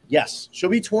 20. Yes. She'll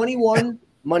be 21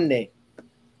 Monday.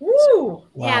 Woo!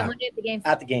 Wow. Yeah, Monday at the games.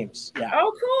 At the games. Yeah.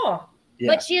 Oh, cool.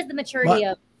 Yeah. But she has the maturity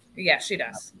of. Yeah, she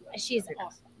does. She's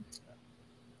awesome.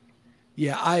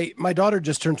 Yeah, my daughter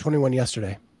just turned 21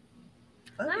 yesterday.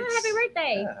 Nice. Oh, happy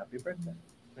birthday. Yeah, happy birthday.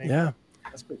 Yeah.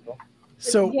 That's pretty cool.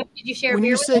 So did you share when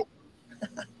beer you with say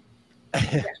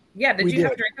Yeah, did We you did.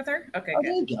 have a drink with her? Okay, Oh, good.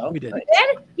 there you go. We did.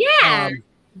 Did? Yeah.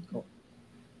 Cool.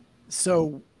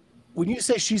 So when you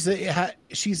say she's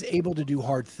able to do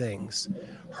hard things,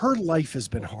 her life has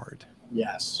been hard.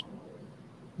 Yes.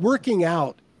 Working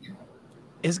out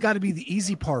has got to be the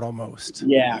easy part almost.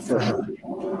 Yeah, for her.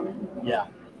 Yeah.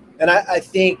 And I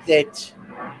think that's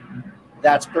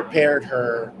prepared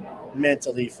her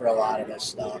mentally for a lot of this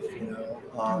stuff, you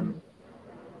know.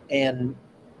 And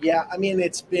yeah, I mean,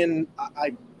 it's been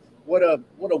what a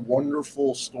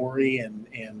wonderful story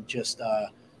and just a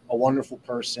wonderful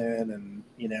person. And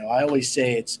you know, I always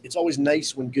say it's always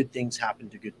nice when good things happen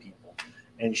to good people,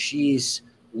 and she's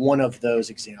one of those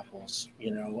examples,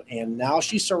 you know. And now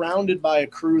she's surrounded by a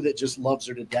crew that just loves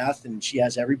her to death, and she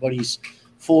has everybody's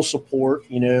full support,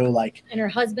 you know, like. And her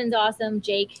husband's awesome,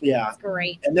 Jake. Yeah, That's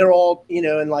great. and they're all, you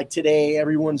know, and like today,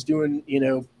 everyone's doing, you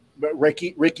know. But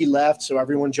Ricky left, so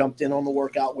everyone jumped in on the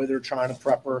workout with her, trying to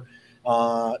prep her.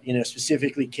 You know,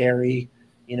 specifically Carrie,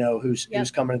 you know, who's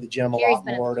coming to the gym Carrie's a lot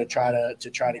more to try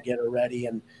to get her ready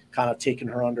and kind of taking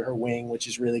her under her wing, which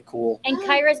is really cool. And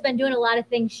Kyra's been doing a lot of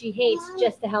things she hates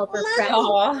just to help her prep.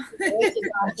 Aw. Which is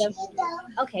awesome.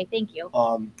 Okay, thank you.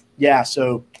 Yeah,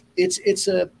 so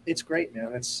it's great,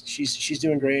 man. She's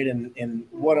doing great, and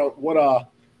what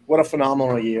a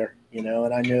phenomenal year, you know.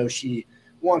 And I know she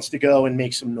wants to go and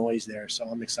make some noise there, so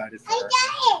I'm excited for her.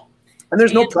 And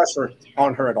there's no pressure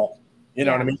on her at all. You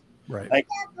know what I mean? Right. Like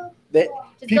that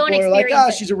people are like,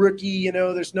 she's a rookie, you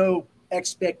know, there's no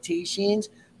expectations.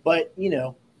 But, you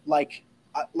know, like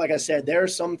I said, there are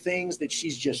some things that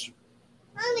she's just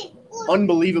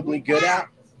unbelievably good at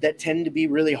that tend to be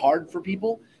really hard for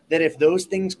people, that if those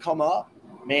things come up,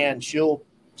 man, she'll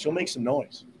make some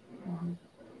noise.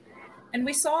 And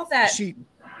we saw that.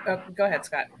 Go ahead,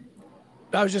 Scott.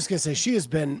 I was just going to say, she is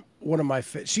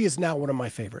now one of my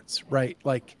favorites, right?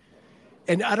 Like,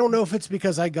 and I don't know if it's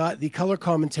because I got the color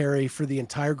commentary for the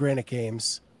entire Granite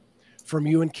Games from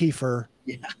you and Kiefer,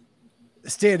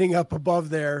 standing up above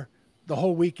there, the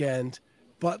whole weekend,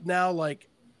 but now like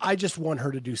I just want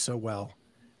her to do so well.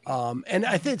 And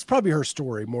I think it's probably her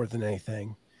story more than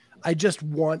anything. I just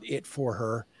want it for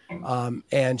her.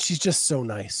 And she's just so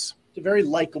nice. It's a very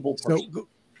likable person. So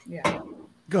Yeah.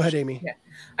 Go ahead, Amy. Yeah.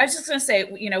 I was just going to say,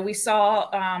 we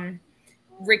saw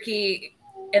Ricky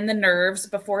in the nerves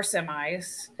before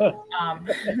semis,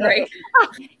 right?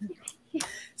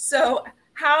 So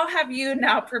how have you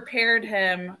now prepared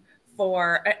him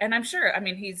for, and I'm sure, I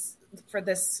mean, he's for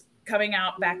this coming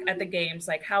out back at the games,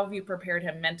 like how have you prepared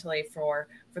him mentally for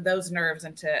those nerves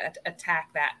and to attack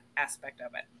that aspect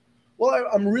of it? Well,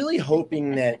 I'm really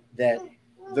hoping that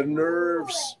the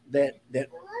nerves that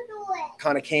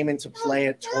kind of came into play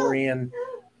at Torian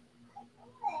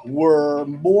were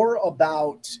more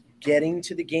about getting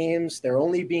to the games. There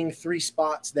only being 3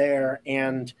 spots there,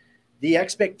 and the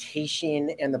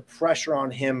expectation and the pressure on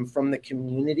him from the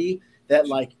community that,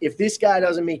 like, if this guy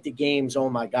doesn't make the games, oh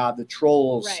my God, the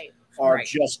trolls are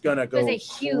just gonna go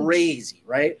crazy,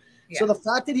 right? Yeah. So the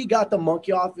fact that he got the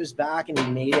monkey off his back and he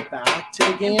made it back to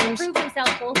the games, and proved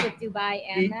himself both with Dubai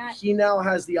and he now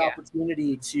has the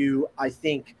opportunity to, I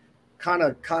think, kind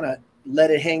of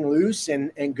let it hang loose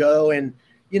and go. And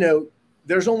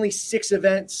there's only 6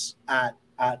 events at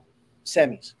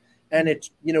semis, and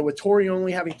it's with Tori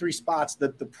only having 3 spots, the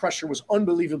pressure was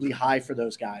unbelievably high for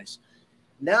those guys.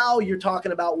 Now you're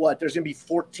talking about there's going to be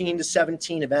 14 to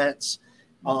 17 events.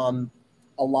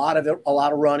 A lot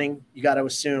of running, you got to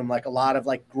assume, like a lot of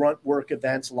like grunt work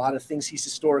events, a lot of things he's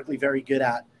historically very good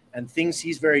at and things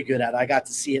he's very good at. I got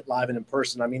to see it live and in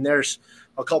person. I mean, there's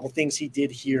a couple things he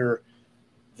did here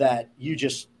that you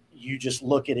just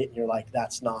look at it and you're like,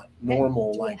 that's not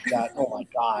normal like that. Oh my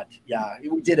God. Yeah.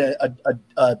 We did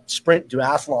a sprint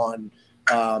duathlon,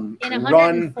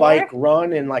 run, bike,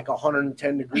 run in like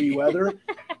 110 degree weather.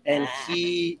 And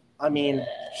he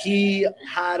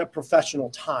had a professional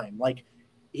time. Like,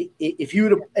 if you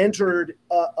would have entered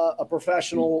a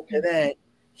professional event,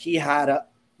 he had a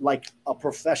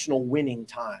professional winning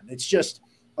time. It's just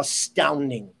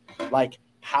astounding, like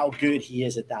how good he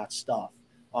is at that stuff.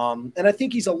 And I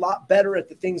think he's a lot better at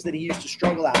the things that he used to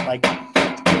struggle at, like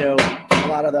a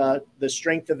lot of the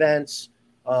strength events,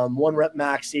 1 rep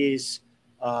maxis,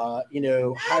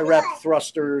 high rep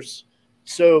thrusters.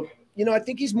 So I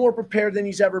think he's more prepared than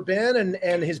he's ever been,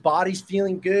 and his body's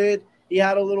feeling good. He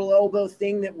had a little elbow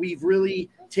thing that we've really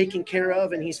taken care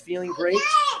of, and he's feeling great.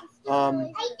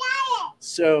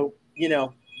 So,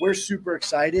 we're super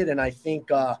excited, and I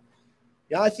think,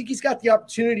 I think he's got the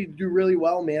opportunity to do really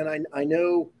well, man. I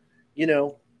know,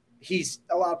 a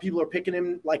lot of people are picking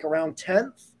him like around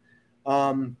 10th.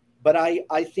 But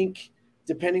I think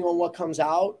depending on what comes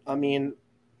out, I mean,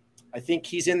 I think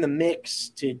he's in the mix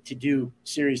to do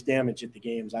serious damage at the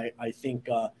games. I think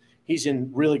he's in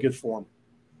really good form.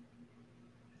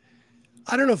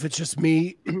 I don't know if it's just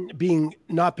me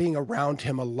not being around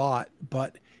him a lot,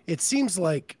 but it seems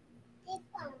like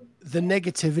the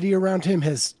negativity around him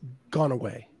has gone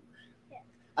away.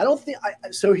 I don't think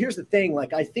so here's the thing.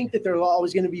 Like, I think that there are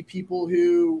always going to be people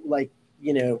who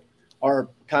are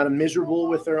kind of miserable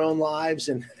with their own lives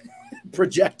and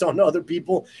project on other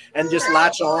people and just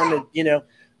latch on and,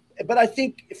 but I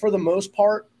think for the most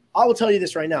part, I will tell you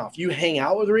this right now. If you hang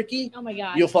out with Ricky, oh my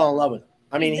God, you'll fall in love with him.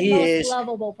 I mean, he is the most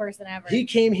lovable person ever. He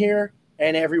came here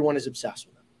and everyone is obsessed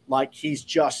with him. Like, he's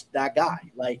just that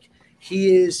guy. Like,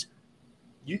 he is,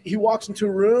 he walks into a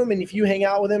room and if you hang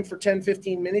out with him for 10,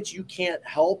 15 minutes, you can't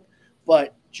help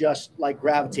but just like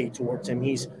gravitate towards him.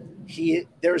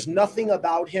 There's nothing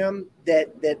about him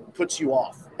that puts you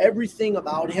off. Everything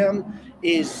about him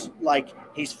is like,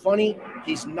 he's funny,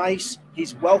 he's nice,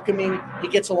 he's welcoming, he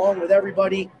gets along with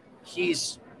everybody.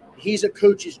 He's a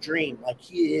coach's dream. Like,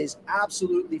 he is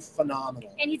absolutely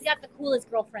phenomenal. And he's got the coolest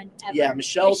girlfriend ever. Yeah,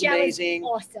 Michelle's amazing.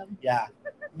 Awesome. Yeah.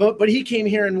 But he came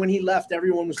here, and when he left,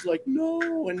 everyone was like,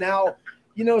 no. And now,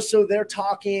 so they're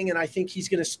talking, and I think he's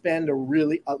going to spend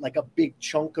a big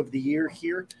chunk of the year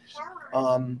here.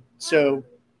 So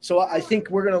I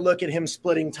think we're going to look at him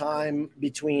splitting time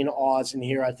between Oz and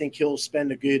here. I think he'll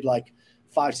spend a good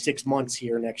 5-6 months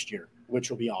here next year, which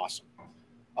will be awesome.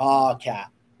 Kat,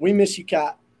 we miss you,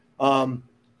 Kat.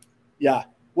 Yeah.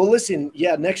 Well, listen,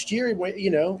 next year,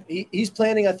 he's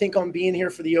planning, I think, on being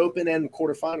here for the Open and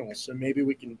quarterfinals. So maybe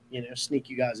we can, sneak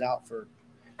you guys out for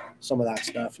some of that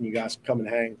stuff and you guys come and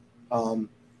hang.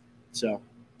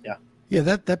 Yeah. Yeah,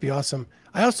 that'd be awesome.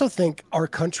 I also think our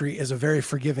country is a very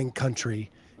forgiving country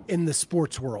in the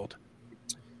sports world.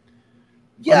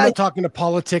 Yeah. I'm not talking to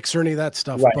politics or any of that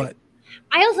stuff, right. But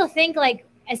I also think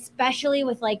especially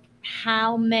with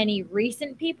how many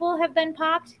recent people have been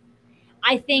popped,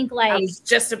 I think like I was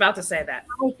just about to say that.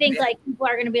 I think like people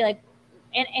are going to be like,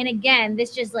 and again,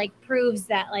 this just like proves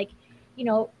that like, you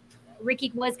know,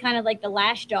 Ricky was kind of like the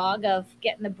lash dog of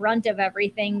getting the brunt of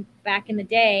everything back in the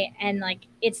day. And like,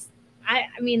 I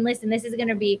mean, listen, he's going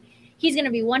to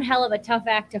be one hell of a tough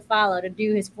act to follow to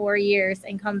do his 4 years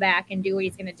and come back and do what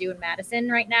he's going to do in Madison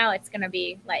right now. It's going to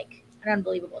be like an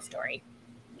unbelievable story.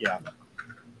 Yeah.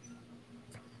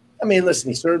 I mean, listen,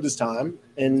 he served his time,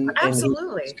 and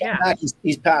absolutely,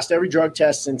 he's passed every drug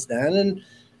test since then. And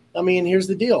I mean, here's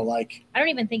the deal: like, I don't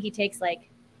even think he takes like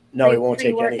he won't take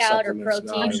any workout or supplements.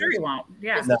 protein. I'm sure he won't.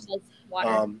 Yeah, no.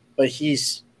 But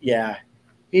he's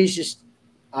just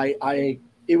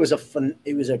it was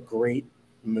a great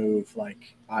move.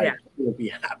 Like I would be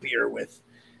happier with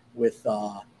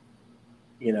us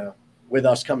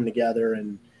coming together,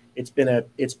 and it's been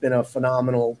a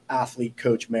phenomenal athlete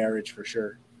coach marriage for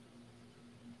sure.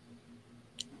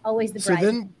 Always the bride. So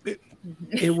then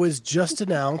it was just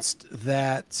announced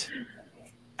that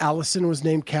Allison was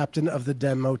named captain of the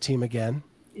demo team again.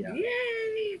 Yeah.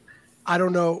 Yay. I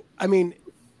don't know. I mean,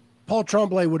 Paul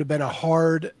Tremblay would have been a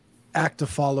hard act to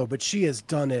follow, but she has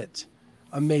done it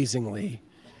amazingly.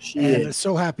 I'm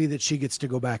so happy that she gets to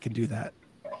go back and do that.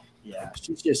 Yeah,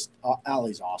 she's just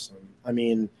Allie's awesome. I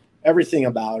mean, everything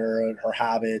about her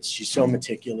habits, she's so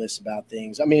meticulous about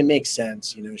things. I mean, it makes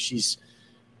sense. You know, she's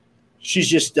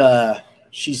just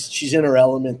she's in her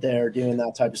element there doing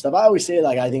that type of stuff. I always say,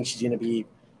 like, I think she's going to be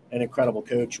an incredible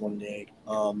coach one day,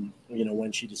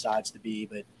 when she decides to be.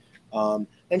 But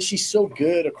and she's so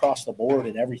good across the board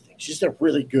and everything. She's a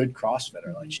really good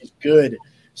CrossFitter. Like, she's good.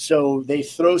 So they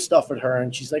throw stuff at her,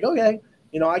 and she's like, okay,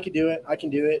 I can do it. I can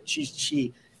do it.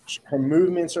 Her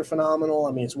movements are phenomenal.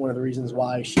 I mean, it's one of the reasons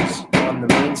why she's on the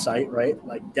main site, right?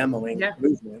 Like demoing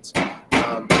movements.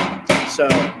 So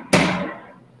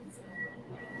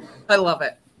I love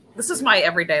it. This is my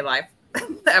everyday life.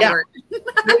 Ever.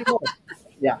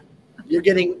 Yeah. You're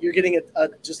getting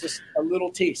just a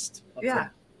little taste. Yeah.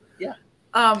 Yeah.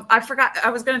 I forgot. I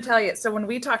was going to tell you. So when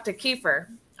we talked to Kiefer,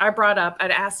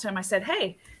 I'd asked him, I said,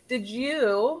 hey, did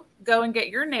you go and get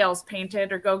your nails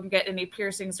painted or go and get any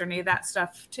piercings or any of that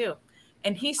stuff too?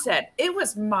 And he said, it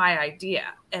was my idea.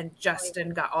 And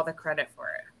Justin got all the credit for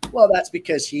it. Well, that's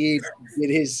because he did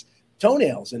his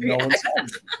toenails and no one saw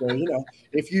it. So,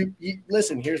 if you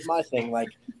listen, here's my thing. Like,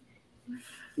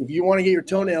 if you want to get your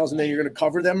toenails and then you're going to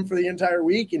cover them for the entire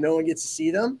week and no one gets to see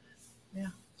them,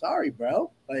 sorry,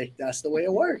 bro. Like, that's the way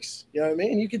it works. You know what I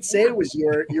mean? You could say it was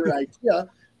your idea,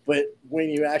 but when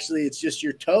you actually, it's just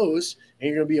your toes and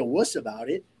you're going to be a wuss about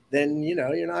it, then,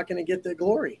 you're not going to get the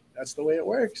glory. That's the way it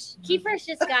works. Kiefer's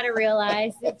just got to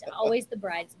realize it's always the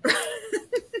bridesmaid.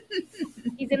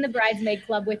 He's in the bridesmaid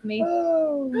club with me.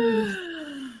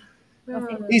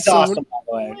 He's awesome, by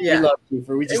the way. Yeah. We love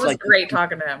Kiefer. It was great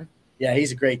talking to him. Yeah,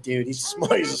 he's a great dude. He's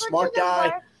smart. He's a smart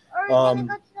guy.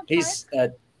 He's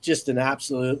just an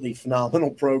absolutely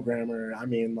phenomenal programmer. I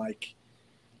mean, like,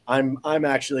 I'm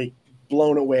actually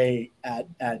blown away at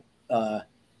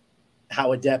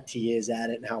how adept he is at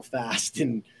it and how fast.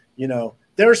 And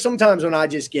there are some times when I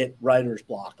just get writer's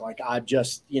block. Like, I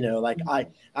just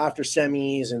after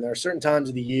semis, and there are certain times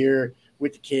of the year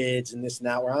with the kids and this and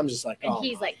that where I'm just like, and oh,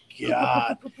 he's like,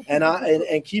 God. and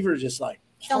Kiefer just like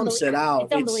pumps it out.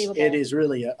 It is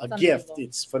really a gift.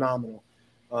 It's phenomenal.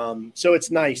 So it's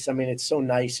nice. I mean, it's so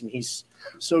nice, and he's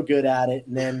so good at it.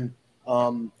 And then, I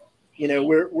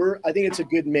think it's a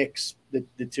good mix,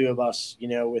 the two of us,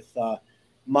 with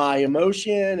my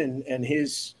emotion and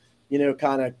his,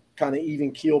 kind of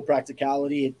even keel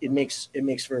practicality. It makes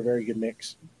for a very good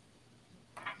mix.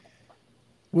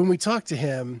 When we talked to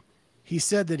him, he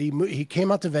said that he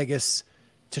came out to Vegas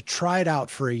to try it out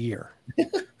for a year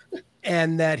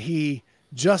and that he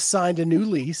just signed a new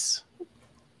lease.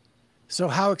 So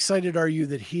how excited are you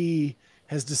that he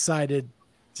has decided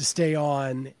to stay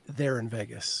on there in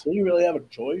Vegas? Do you really have a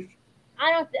choice?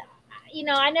 I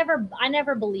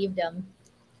never believed him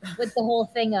with the whole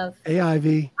thing of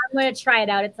AIV. I'm going to try it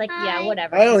out. It's like, yeah,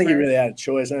 whatever. I don't think he really had a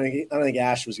choice. I don't think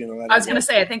Ash was going to let him. I was going to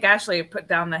say, I think Ashley put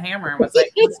down the hammer and was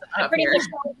like, I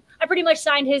pretty much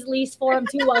signed his lease for him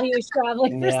too while he was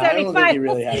traveling for 75. I don't think he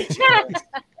really had a choice.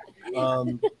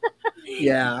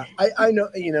 I know,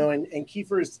 and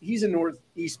Kiefer he's a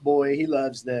Northeast boy. He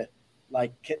loves that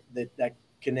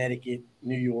Connecticut,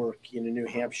 New York, New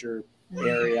Hampshire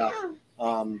area.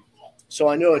 So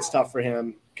I know it's tough for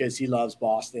him because he loves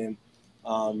Boston.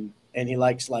 And he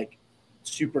likes like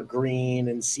super green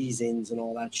and seasons and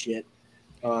all that shit.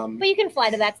 But you can fly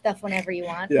to that stuff whenever you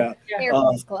want. Yeah.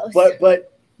 Airport's close.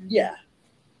 But yeah,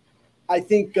 I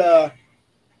think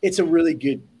it's a really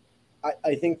good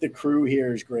I think the crew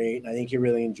here is great. And I think he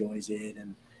really enjoys it.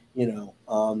 And,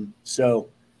 so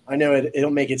I know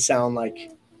it'll make it sound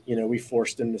like, we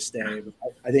forced him to stay, but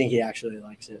I think he actually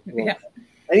likes it. Yeah.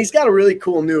 And he's got a really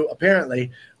cool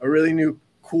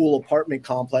cool apartment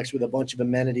complex with a bunch of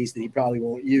amenities that he probably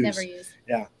won't use. Never use.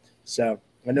 Yeah. So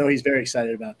I know he's very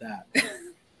excited about that.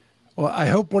 Well, I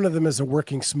hope one of them is a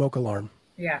working smoke alarm.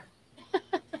 Yeah.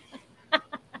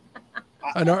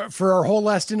 And for our whole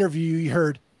last interview, you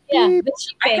heard. Yeah.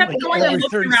 I kept going and every looking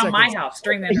 30 around my seconds. house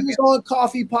during the He interview. was on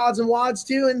coffee pods and wads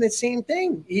too, and the same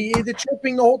thing. The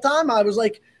chirping the whole time. I was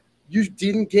like, "You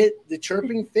didn't get the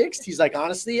chirping fixed?" He's like,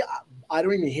 "Honestly, I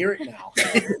don't even hear it now."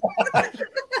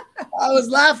 I was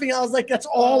laughing. I was like, "That's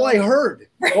all I heard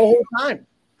the whole time.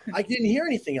 I didn't hear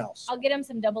anything else." I'll get him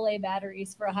some AA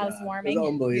batteries for a housewarming. It was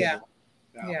unbelievable.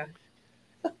 Yeah.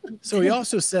 So he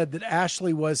also said that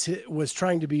Ashley was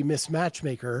trying to be Miss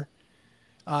Matchmaker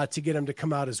to get him to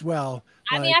come out as well.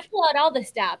 I mean, I pull out all the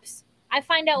steps. I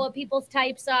find out what people's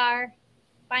types are,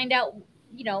 find out,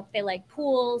 if they like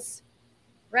pools,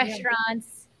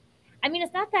 restaurants. I mean,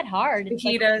 it's not that hard. It's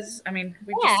Fajitas. I mean,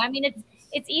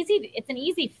 it's easy. It's an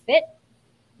easy fit.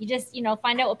 You just,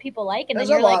 find out what people like, and There's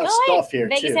then you're a lot like, of oh, stuff here,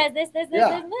 Vegas too. has this, this,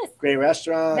 Yeah. and this. Great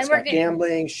restaurants, Then it's we're got gonna-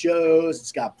 gambling, shows,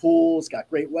 it's got pools, it's got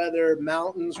great weather,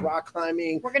 mountains, rock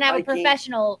climbing. We're gonna have hiking. a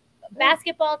professional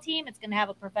basketball team. It's gonna have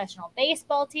a professional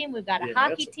baseball team. We've got a Yeah,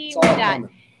 hockey it's team. all We've got coming.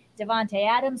 Devontae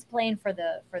Adams playing for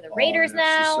the Raiders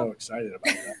yeah, she's now. so excited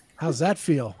about that. How's that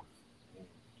feel?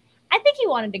 I think he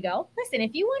wanted to go. Listen,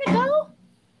 if you want to go,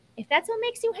 if that's what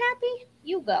makes you happy,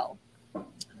 you go.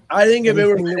 I think if it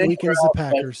were Anything that weakens the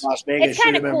Packers. Las Vegas, It's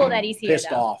kind she'd of have cool been that he's here, pissed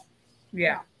though. off.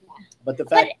 Yeah. But the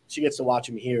fact she gets to watch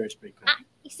him here is pretty cool.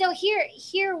 So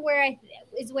here where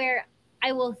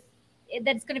I will.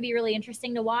 That's going to be really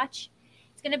interesting to watch.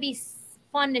 It's going to be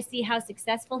fun to see how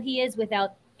successful he is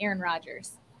without Aaron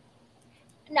Rodgers.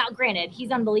 Now, granted,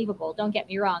 he's unbelievable. Don't get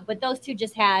me wrong, but those two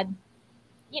just had,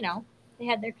 they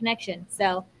had their connection.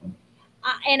 So,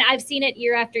 and I've seen it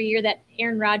year after year that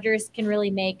Aaron Rodgers can really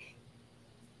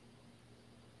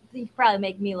he could probably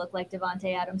make me look like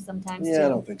Devontae Adams sometimes too. Yeah, I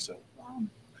don't think so. Well,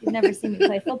 you've never seen me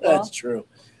play football. That's true.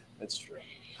 That's true.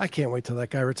 I can't wait till that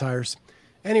guy retires.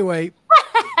 Anyway,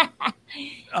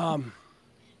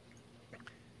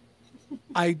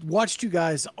 I watched you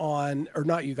guys on, or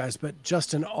not you guys, but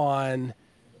Justin on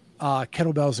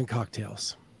Kettlebells and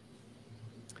Cocktails.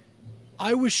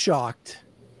 I was shocked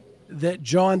that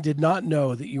John did not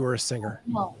know that you were a singer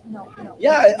No.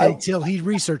 Yeah, until he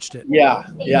researched it. yeah.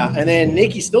 And then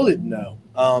Nikki still didn't know.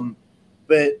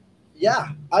 But yeah,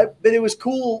 but it was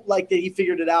cool, like that he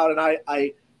figured it out, and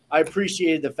I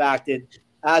appreciated the fact that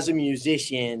as a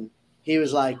musician, he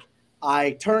was like,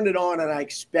 I turned it on and I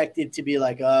expected to be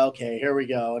like, oh, okay, here we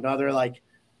go, another like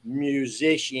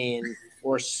musician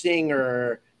or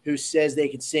singer who says they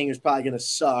can sing is probably gonna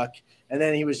suck, and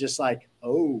then he was just like,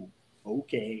 oh,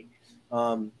 okay.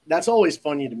 That's always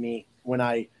funny to me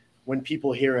when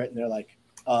people hear it and they're like,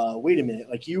 wait a minute,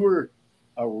 like you were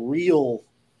a real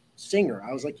singer.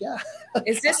 I was like, yeah.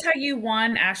 Is this how you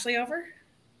won Ashley over?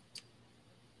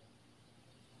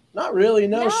 Not really.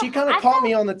 No, No, she kind I of caught thought-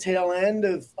 me on the tail end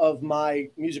of my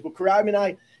musical career. I mean,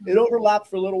 it overlapped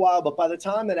for a little while, but by the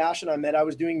time that Ash and I met, I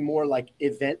was doing more like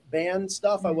event band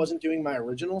stuff. I wasn't doing my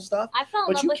original stuff. I fell in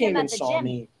But love you with him came at and the saw gym.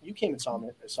 me. You came and saw me.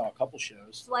 I saw a couple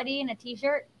shows. Sweaty in a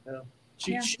t-shirt.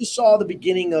 She saw the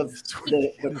beginning of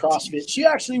the CrossFit. She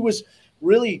actually was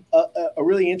really a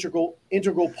really integral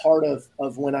part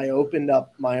of when I opened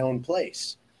up my own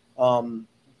place,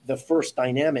 the first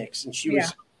Dynamics, and she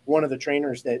was one of the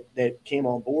trainers that came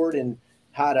on board and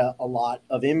had a lot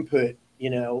of input,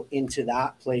 into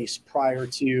that place prior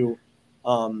to.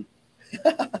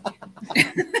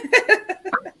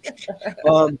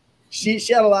 She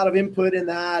had a lot of input in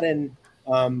that, and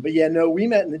but yeah, no, we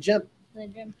met in the gym. In the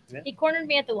gym. Yeah. He cornered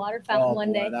me at the water fountain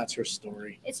one day. That's her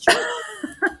story. It's true.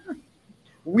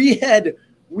 We had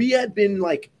been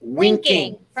like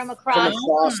winking from from across.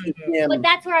 across the gym. But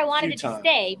that's where I wanted few it to times.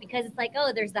 stay, because it's like,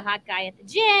 oh, there's the hot guy at the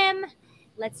gym.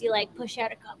 Lets you like push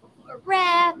out a couple more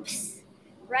reps.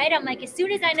 Right? I'm like, as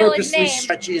soon as I know his Purposely name,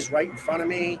 stretches right in front of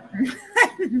me.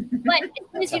 but as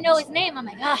soon as you know his name, I'm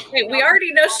like, ah. Wait, we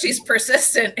already know she's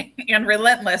persistent and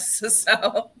relentless.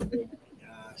 So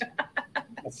Gosh.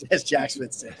 As Jack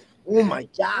Smith said, "Oh my Oh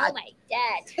God!" my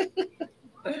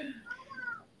dad.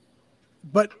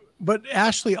 But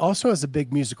Ashley also has a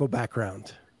big musical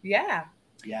background. yeah.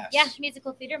 Yes. Yeah,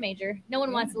 musical theater major. No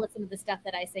one wants to listen to the stuff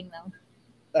that I sing, though.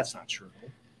 That's not true.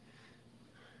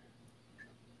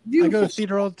 I go to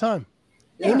theater all the time.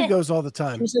 Yeah. Amy goes all the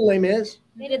time. Who's in Les Mis?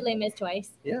 They did Les Mis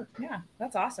twice. Yeah.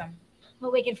 That's awesome. A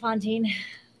Wicked Fontaine.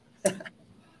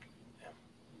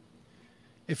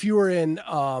 If you were in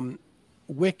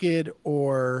Wicked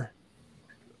or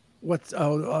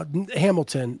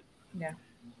Hamilton, Yeah.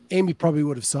 Amy probably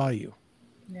would have saw you.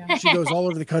 Yeah. She goes all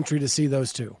over the country to see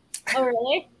those two. Oh,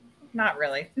 really? Not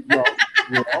really. No,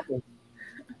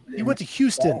 You went to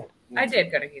Houston. I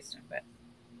did go to Houston, but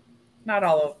not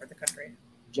all over the country.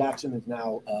 Jackson is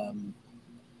now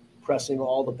pressing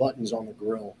all the buttons on the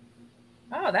grill.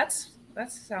 Oh, that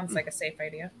sounds like a safe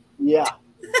idea. Yeah.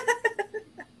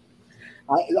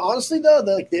 Honestly, though,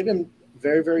 they've been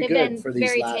very, very good for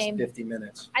these last tame. 50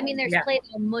 minutes. I mean, there's Yeah.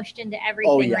 Play-Doh mushed into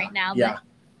everything right now. Yeah.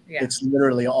 Yeah. It's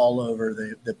literally all over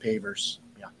the pavers.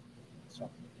 Yeah. So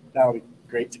that'll be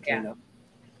great to clean up.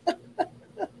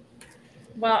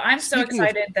 Well, I'm so Speaking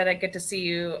excited that I get to see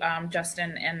you,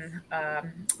 Justin, and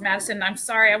Madison. I'm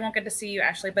sorry I won't get to see you,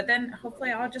 Ashley, but then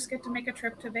hopefully I'll just get to make a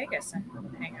trip to Vegas and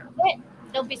hang out. But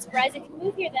don't be surprised if you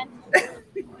move here then.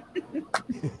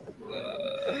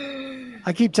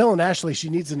 I keep telling Ashley she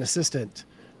needs an assistant,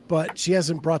 but she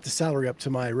hasn't brought the salary up to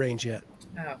my range yet.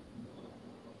 Oh.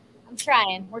 I'm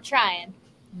trying. We're trying.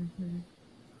 Mm-hmm.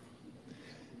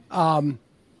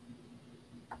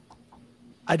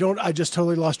 I just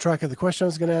totally lost track of the question I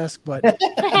was going to ask, but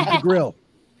the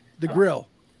grill.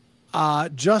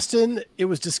 Justin, it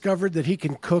was discovered that he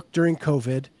can cook during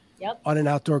COVID on an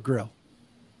outdoor grill.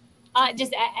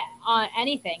 Just on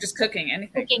anything. Just cooking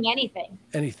anything. Cooking anything.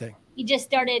 Anything. He just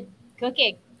started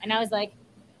cooking, and I was like,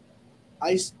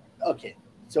 okay.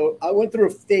 So I went through a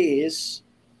phase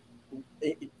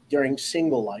during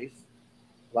single life,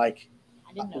 like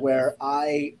where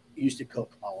I used to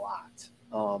cook a lot.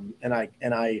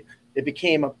 It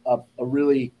became a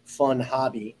really fun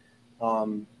hobby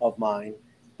of mine.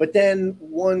 But then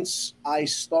once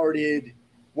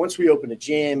we opened a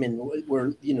gym and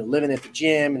we're living at the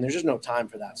gym, and there's just no time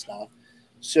for that stuff.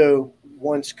 So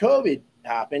once COVID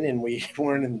happened and we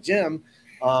weren't in the gym,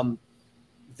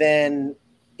 then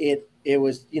it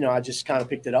was I just kind of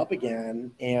picked it up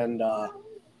again, and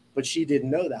but she didn't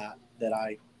know that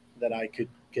I could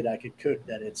cook,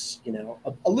 that it's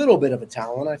a little bit of a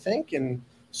talent, I think. And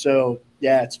so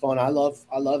yeah, it's fun. I love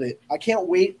it. I can't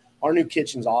wait. Our new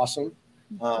kitchen's awesome.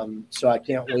 So I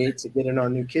can't wait to get in our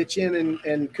new kitchen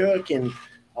and cook and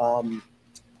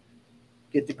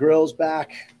get the grills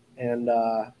back, and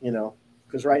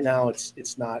because right now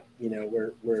it's not,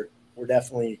 we're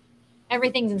definitely,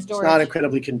 everything's in storage. It's not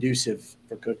incredibly conducive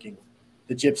for cooking,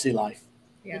 the gypsy life.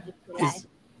 Yeah.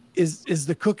 Is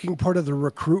the cooking part of the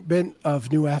recruitment of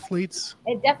new athletes?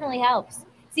 It definitely helps.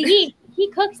 See,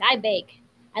 he cooks, I bake.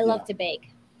 I love to bake.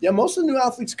 Yeah, most of the new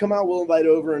athletes come out, we'll invite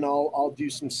over, and I'll do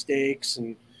some steaks,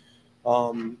 and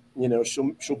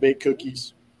she'll bake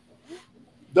cookies.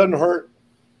 Doesn't hurt.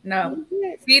 No,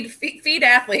 feed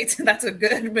athletes. That's a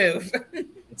good move.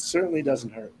 It certainly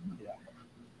doesn't hurt. Yeah.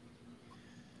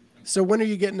 So when are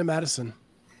you getting to Madison?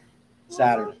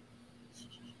 Saturday.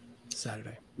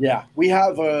 Yeah, we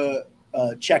have a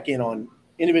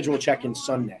individual check-in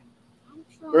Sunday,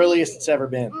 earliest it's ever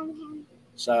been.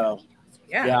 So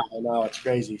yeah, I know, it's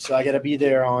crazy. So I got to be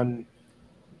there on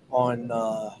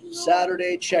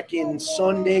Saturday, check-in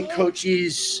Sunday,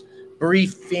 coaches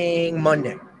briefing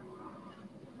Monday.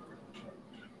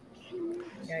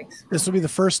 Yikes. This will be the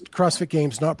first CrossFit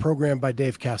Games not programmed by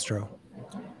Dave Castro.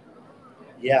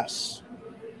 Yes,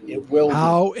 it will.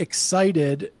 How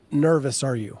excited, nervous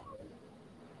are you?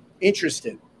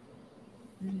 Interested.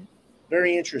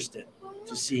 Very interested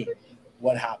to see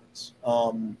what happens.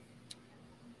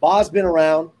 Bob's been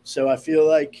around, so I feel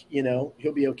like,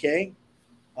 he'll be okay.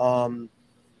 When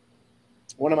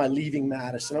am I leaving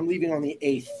Madison? I'm leaving on the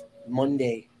 8th,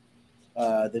 Monday,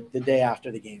 the day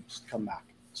after the games to come back.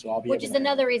 So I'll be. Which is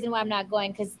another reason why I'm not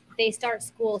going, because they start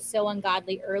school so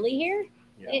ungodly early here.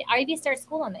 Yeah. RUB starts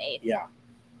school on the 8th. Yeah.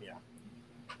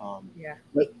 Yeah.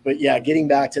 But yeah, getting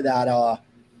back to that,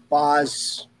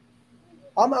 Boz,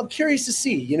 I'm curious to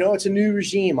see. It's a new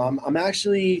regime. I'm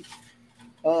actually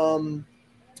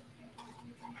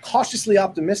cautiously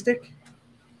optimistic.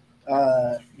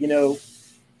 I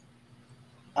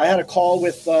had a call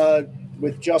with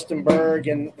Justin Berg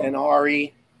and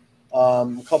Ari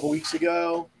a couple weeks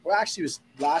ago. Well, actually, it was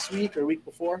last week or week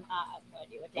before.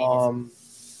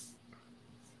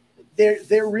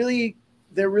 They're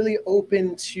really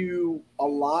open to a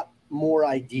lot more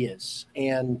ideas,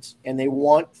 and they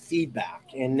want feedback,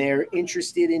 and they're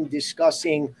interested in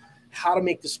discussing how to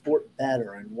make the sport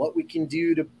better and what we can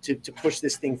do to push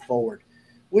this thing forward,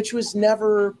 which was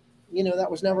never,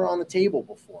 that was never on the table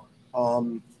before.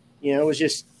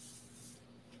 It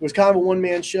was kind of a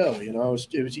one-man show.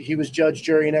 He was judge,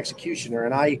 jury, and executioner,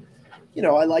 and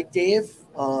I like Dave.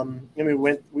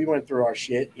 We went through our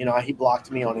shit. He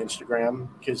blocked me on Instagram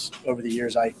because over the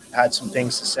years I had some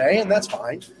things to say, and that's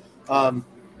fine.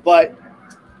 But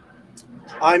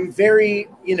I'm very,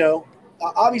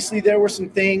 obviously there were some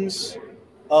things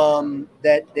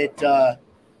that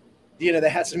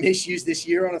had some issues this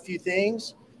year on a few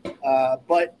things.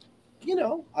 But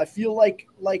I feel like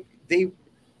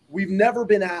we've never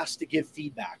been asked to give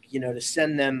feedback, to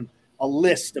send them a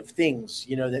list of things,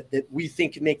 that we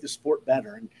think can make the sport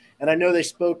better. And I know they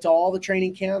spoke to all the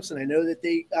training camps, and I know that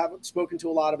they have spoken to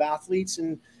a lot of athletes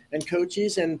and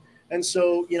coaches. And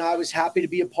so, I was happy to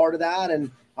be a part of that.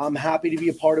 And I'm happy to be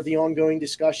a part of the ongoing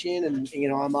discussion. And,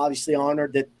 I'm obviously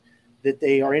honored that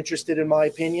they are interested in my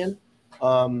opinion.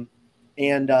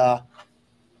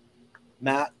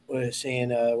 Matt was saying,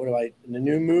 the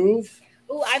new move?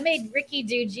 Oh, I made Ricky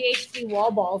do GHD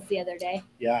wall balls the other day.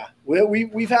 Yeah,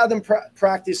 we've had them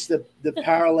practice the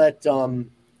parallel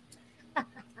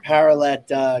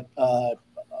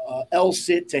L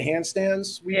sit to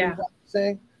handstands. We've been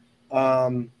practicing.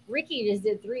 Ricky just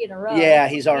did 3 in a row. Yeah,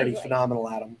 he's already phenomenal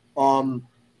at them.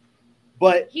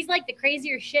 But he's like the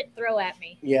crazier shit throw at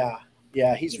me. Yeah,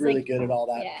 he's really good at all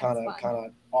that kind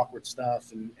of awkward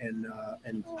stuff and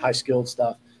high skilled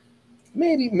stuff.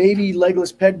 Maybe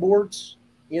legless pegboards.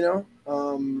 That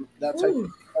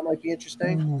might be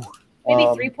interesting. Maybe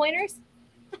 3-pointers.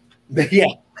 Yeah.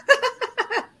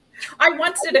 I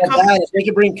once did a comp. If they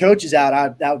could bring coaches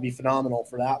out, that would be phenomenal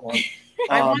for that one.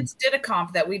 I once did a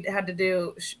comp that we had to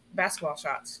do basketball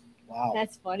shots. Wow,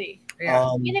 that's funny.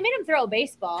 Yeah, they made him throw a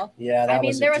baseball. Yeah,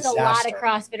 there was a lot of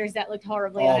CrossFitters that looked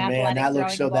horribly on athletics. Man, that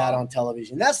looked so bad on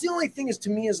television. That's the only thing is to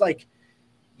me is like,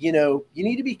 you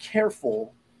need to be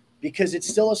careful. Because it's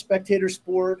still a spectator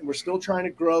sport, and we're still trying to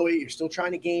grow it. You're still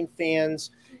trying to gain fans.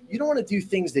 You don't want to do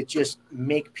things that just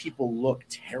make people look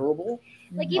terrible,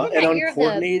 like even and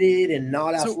uncoordinated and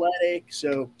not athletic.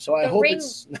 So I hope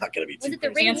it's not going to be too. Was it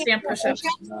the ring handstand push-ups?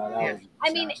 I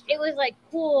mean, it was like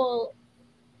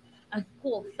a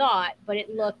cool thought, but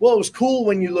it looked. Well, it was cool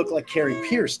when you look like Carrie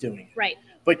Pierce doing it, right?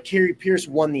 But Carrie Pierce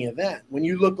won the event. When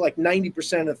you look like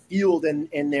 90% of the field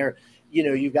and they're.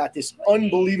 You've got this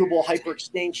unbelievable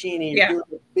hyperextension, and you're doing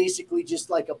basically just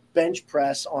like a bench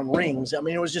press on rings. I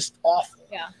mean, it was just awful.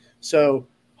 Yeah. So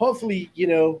hopefully,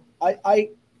 I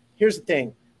here's the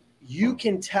thing: you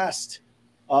can test.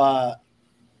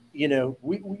 You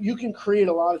can create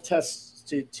a lot of tests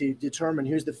to determine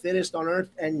who's the fittest on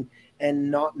earth, and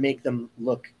not make them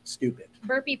look stupid.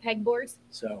 Burpee pegboards.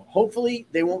 So hopefully,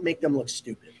 they won't make them look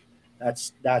stupid.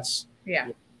 That's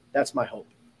my hope.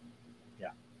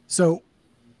 So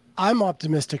I'm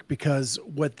optimistic because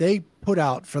what they put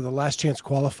out for the last chance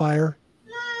qualifier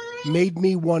made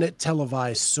me want it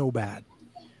televised so bad.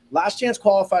 Last chance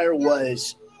qualifier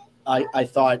was, I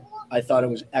thought it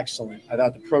was excellent. I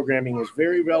thought the programming was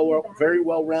very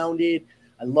well rounded.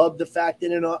 I loved the fact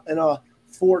that in a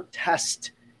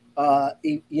 4-test,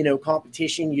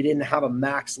 competition, you didn't have a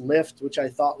max lift, which I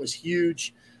thought was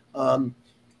huge.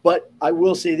 But I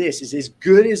will say this, is as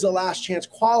good as the last chance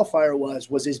qualifier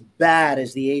was as bad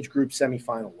as the age group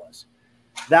semifinal was.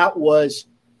 That was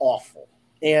awful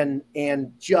and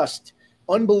just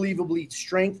unbelievably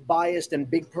strength biased and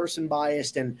big person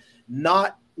biased and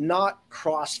not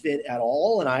CrossFit at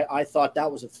all. And I thought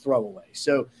that was a throwaway.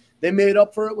 So they made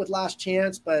up for it with last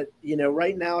chance. But,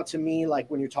 right now to me,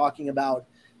 like when you're talking about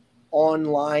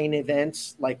online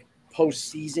events, like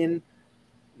postseason,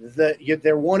 they're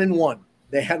 1-1.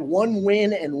 They had one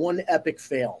win and one epic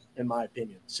fail, in my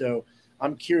opinion. So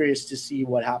I'm curious to see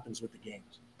what happens with the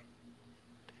games.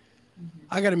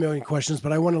 I got a million questions,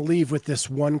 but I want to leave with this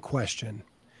one question.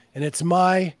 And it's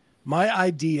my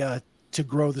idea to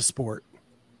grow the sport.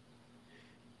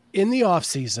 In the off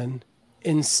season,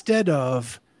 instead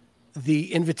of the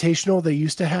invitational they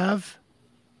used to have,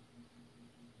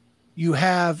 you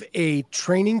have a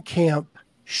training camp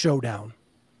showdown.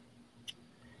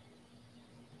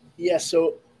 Yeah,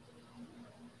 so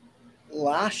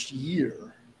last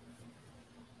year,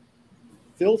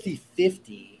 Filthy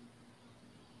 50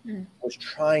 was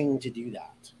trying to do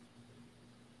that.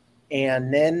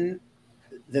 And then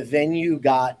the venue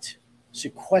got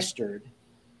sequestered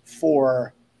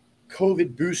for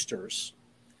COVID boosters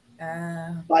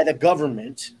by the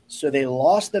government. So they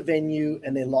lost the venue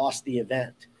and they lost the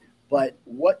event. But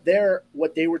what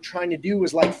they were trying to do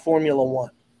was like Formula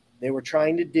One. They were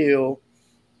trying to do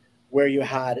where you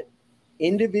had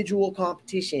individual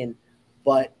competition,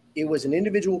 but it was an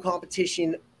individual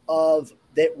competition of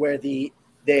that where you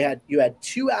had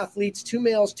 2 athletes, 2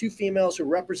 males, 2 females who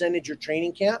represented your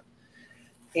training camp.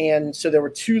 And so there were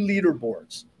 2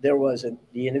 leaderboards. There was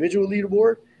the individual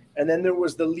leaderboard and then there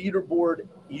was the leaderboard.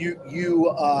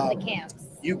 The camps.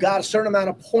 You got a certain amount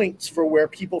of points for where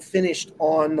people finished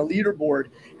on the leaderboard,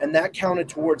 and that counted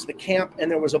towards the camp.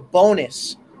 And there was a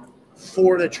bonus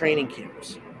for the training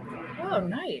camps. Oh,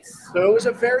 nice. So it was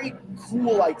a very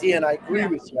cool idea, and I agree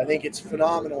with you. I think it's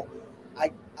phenomenal.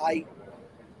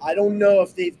 I don't know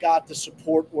if they've got the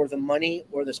support or the money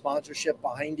or the sponsorship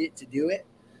behind it to do it.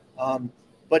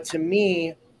 But to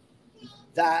me,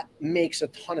 that makes a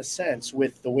ton of sense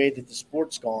with the way that the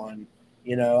sport's gone.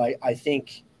 You know, I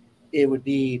think it would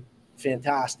be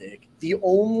fantastic. The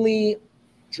only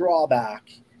drawback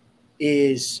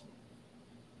is,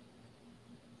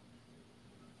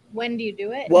 when do you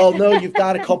do it? well, no, you've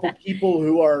got a couple people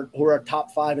who are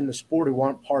top 5 in the sport who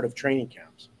aren't part of training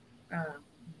camps,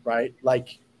 right?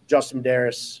 Like Justin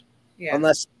Darris,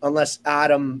 unless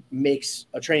Adam makes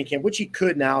a training camp, which he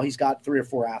could now. He's got 3 or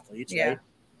 4 athletes, right?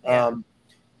 Yeah.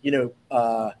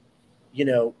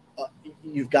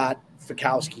 You've got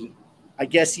Fikowski. I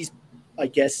guess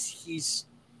he's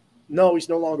no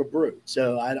longer Brute.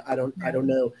 So I don't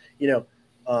know. You know,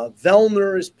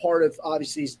 Vellner is part of,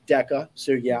 obviously he's DECA.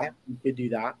 So you could do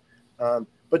that.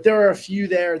 But there are a few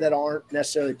there that aren't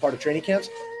necessarily part of training camps.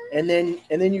 And then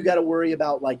you got to worry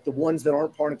about like the ones that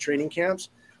aren't part of training camps.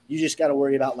 You just got to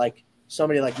worry about like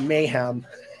somebody like Mayhem.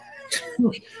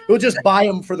 We'll just buy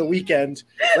them for the weekend.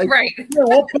 Like, right.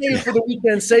 We'll pay you for the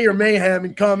weekend, say you're Mayhem,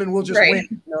 and come and we'll just win.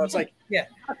 You know, it's like,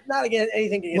 not again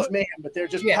anything against Mayhem, but they're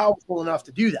just powerful enough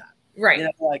to do that. Right. You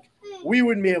know, like we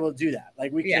wouldn't be able to do that.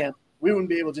 Like we wouldn't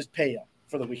be able to just pay you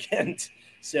for the weekend.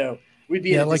 So we'd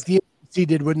be like the AFC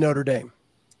did with Notre Dame.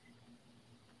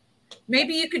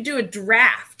 Maybe you could do a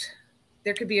draft.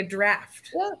 There could be a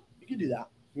draft. Yeah, you could do that.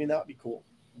 I mean, that would be cool.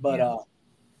 But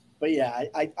yeah,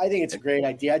 I think it's a great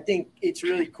idea. I think it's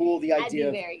really cool. The idea.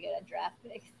 I'd be very good at draft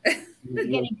picks.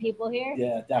 Getting people here.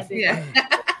 Yeah, definitely. Yeah.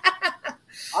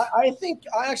 I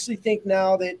actually think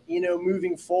now that, you know,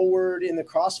 moving forward in the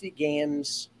CrossFit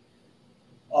Games,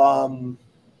 I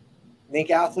think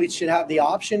athletes should have the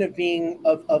option of being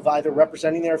of either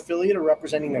representing their affiliate or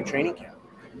representing their training camp.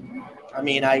 I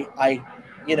mean, team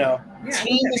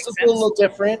is a little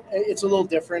different. It's a little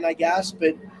different, I guess,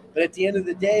 but at the end of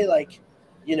the day, like,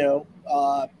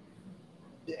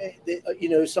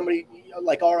 somebody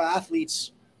like our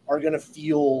athletes are going to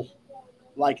feel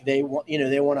like they want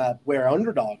to wear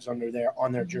Underdogs on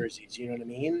their jerseys. You know what I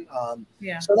mean?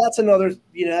 So that's another,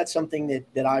 that's something that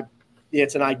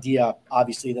it's an idea,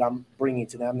 obviously, that I'm bringing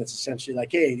to them. That's essentially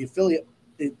like, hey, the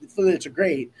affiliates are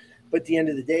great, but at the end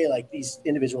of the day, like these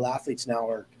individual athletes now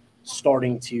are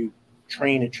starting to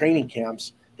train at training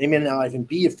camps. They may not even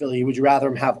be affiliated. Would you rather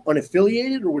them have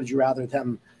unaffiliated, or would you rather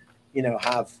them,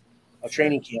 have a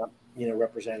training camp,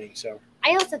 representing? So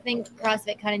I also think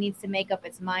CrossFit kind of needs to make up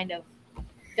its mind of,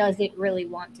 does it really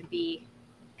want to be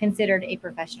considered a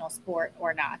professional sport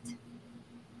or not?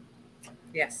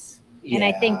 Yes. And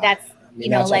I think that's,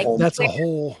 that's a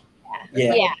whole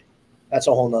that's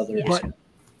a whole nother issue. But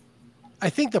I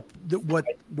think what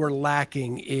we're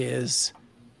lacking is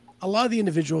a lot of the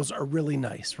individuals are really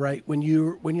nice, right? When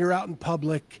you're out in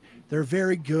public, they're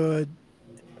very good.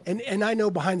 And I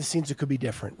know behind the scenes it could be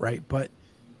different, right? But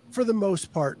for the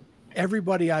most part,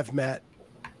 everybody I've met,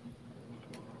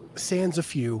 sans a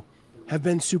few, have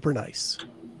been super nice.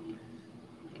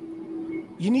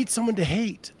 You need someone to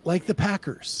hate, like the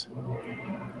Packers.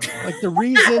 Like the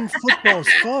reason football's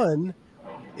fun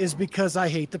is because I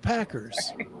hate the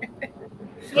Packers.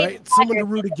 Right? Someone to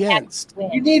root against.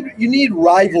 You need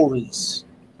rivalries,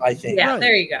 I think. Yeah, right.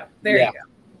 There you go. There you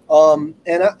go.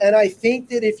 And I think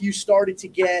that if you started to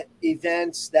get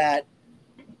events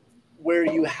where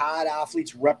you had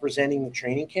athletes representing the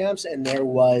training camps, and there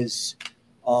was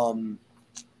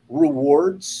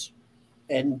rewards,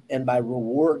 and by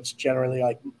rewards generally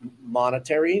like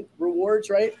monetary rewards,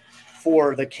 right,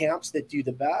 for the camps that do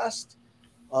the best,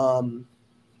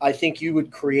 I think you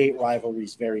would create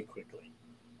rivalries very quickly.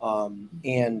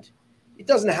 And it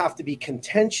doesn't have to be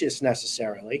contentious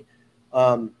necessarily,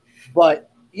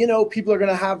 but people are going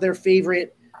to have their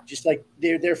favorite, just like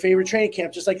their favorite training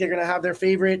camp, just like they're going to have their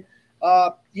favorite,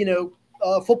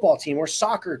 football team or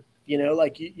soccer.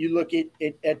 Like you look at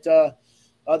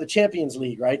the Champions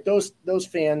League, right? Those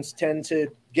fans tend to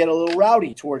get a little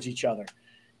rowdy towards each other.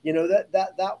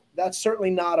 That's certainly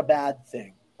not a bad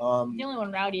thing. The only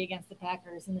one rowdy against the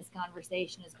Packers in this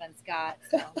conversation has been Scott.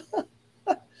 So.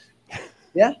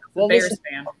 Yeah, well, Bears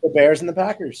fan. The Bears and the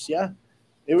Packers, yeah.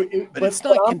 But it's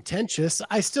not contentious.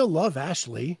 I still love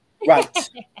Ashley. Right.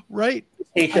 Right.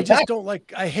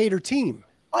 I hate her team.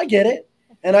 I get it.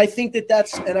 And I think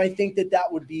that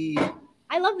would be.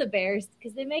 I love the Bears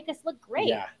because they make us look great.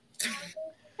 Yeah.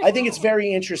 I think it's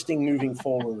very interesting moving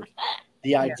forward,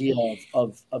 the idea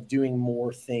of doing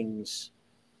more things,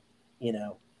 you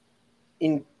know,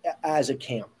 as a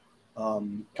camp,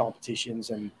 competitions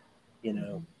and, you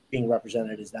know, being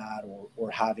represented as that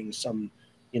or having some,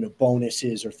 you know,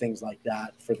 bonuses or things like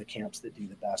that for the camps that do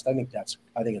the best. I think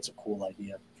it's a cool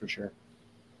idea for sure.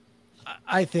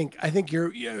 I think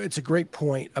it's a great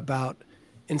point about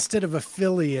instead of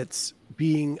affiliates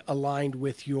being aligned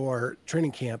with your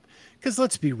training camp, because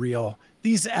let's be real,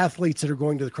 these athletes that are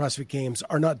going to the CrossFit Games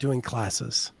are not doing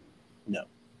classes. No,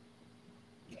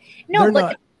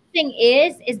 but the thing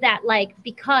is that like,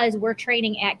 because we're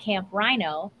training at Camp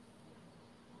Rhino,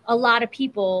 a lot of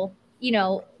people, you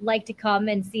know, like to come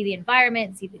and see the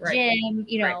environment, see the gym,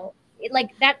 you know,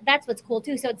 like that's what's cool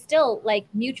too. So it's still like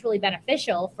mutually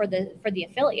beneficial for the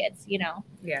affiliates, you know?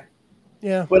 Yeah.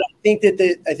 Yeah. But I think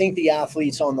the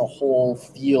athletes on the whole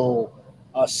feel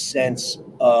a sense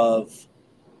of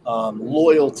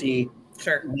loyalty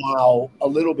now a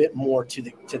little bit more to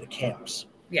the camps,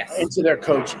 and to their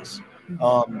coaches.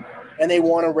 And they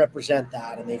want to represent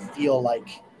that, and they feel like,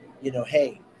 you know,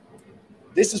 hey,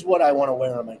 this is what I want to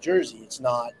wear on my jersey. It's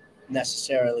not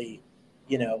necessarily,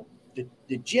 you know,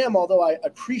 the gym, although I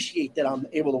appreciate that I'm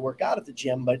able to work out at the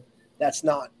gym, but that's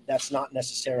not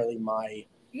necessarily my,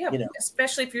 you know,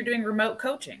 especially if you're doing remote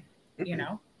coaching, you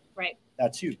know, right.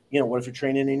 That too. You know, what if you're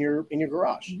training in your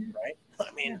garage, right?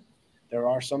 I mean, there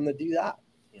are some that do that,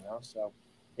 you know, so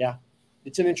yeah,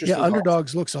 it's an interesting. Yeah.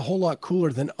 Underdogs looks a whole lot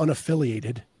cooler than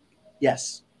unaffiliated.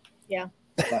 Yes. Yeah.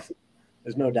 Definitely.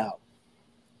 There's no doubt.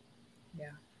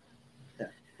 Yeah.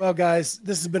 Well, guys,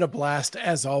 this has been a blast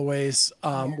as always.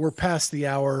 We're past the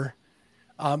hour.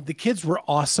 The kids were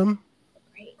awesome.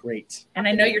 Great. And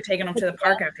I know you're taking them to the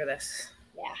park after this.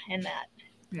 Yeah. And that.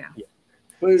 Yeah.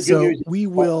 So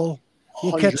we'll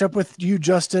catch up with you,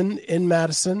 Justin, in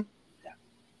Madison.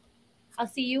 I'll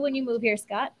see you when you move here,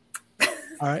 Scott.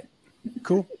 All right.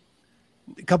 Cool.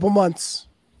 A couple months.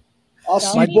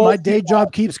 My day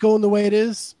job keeps going the way it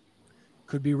is.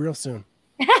 Could be real soon.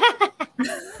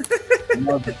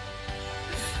 Love it.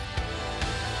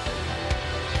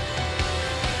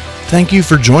 Thank you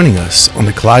for joining us on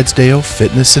the Clydesdale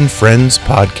Fitness and Friends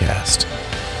podcast.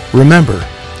 Remember,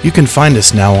 you can find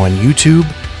us now on YouTube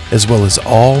as well as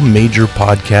all major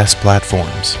podcast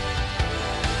platforms.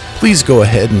 Please go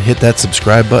ahead and hit that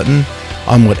subscribe button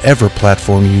on whatever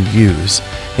platform you use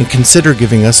and consider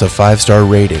giving us a 5-star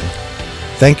rating.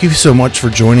 Thank you so much for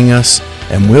joining us,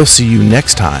 and we'll see you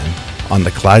next time on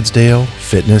the Clydesdale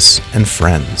Fitness and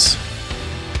Friends.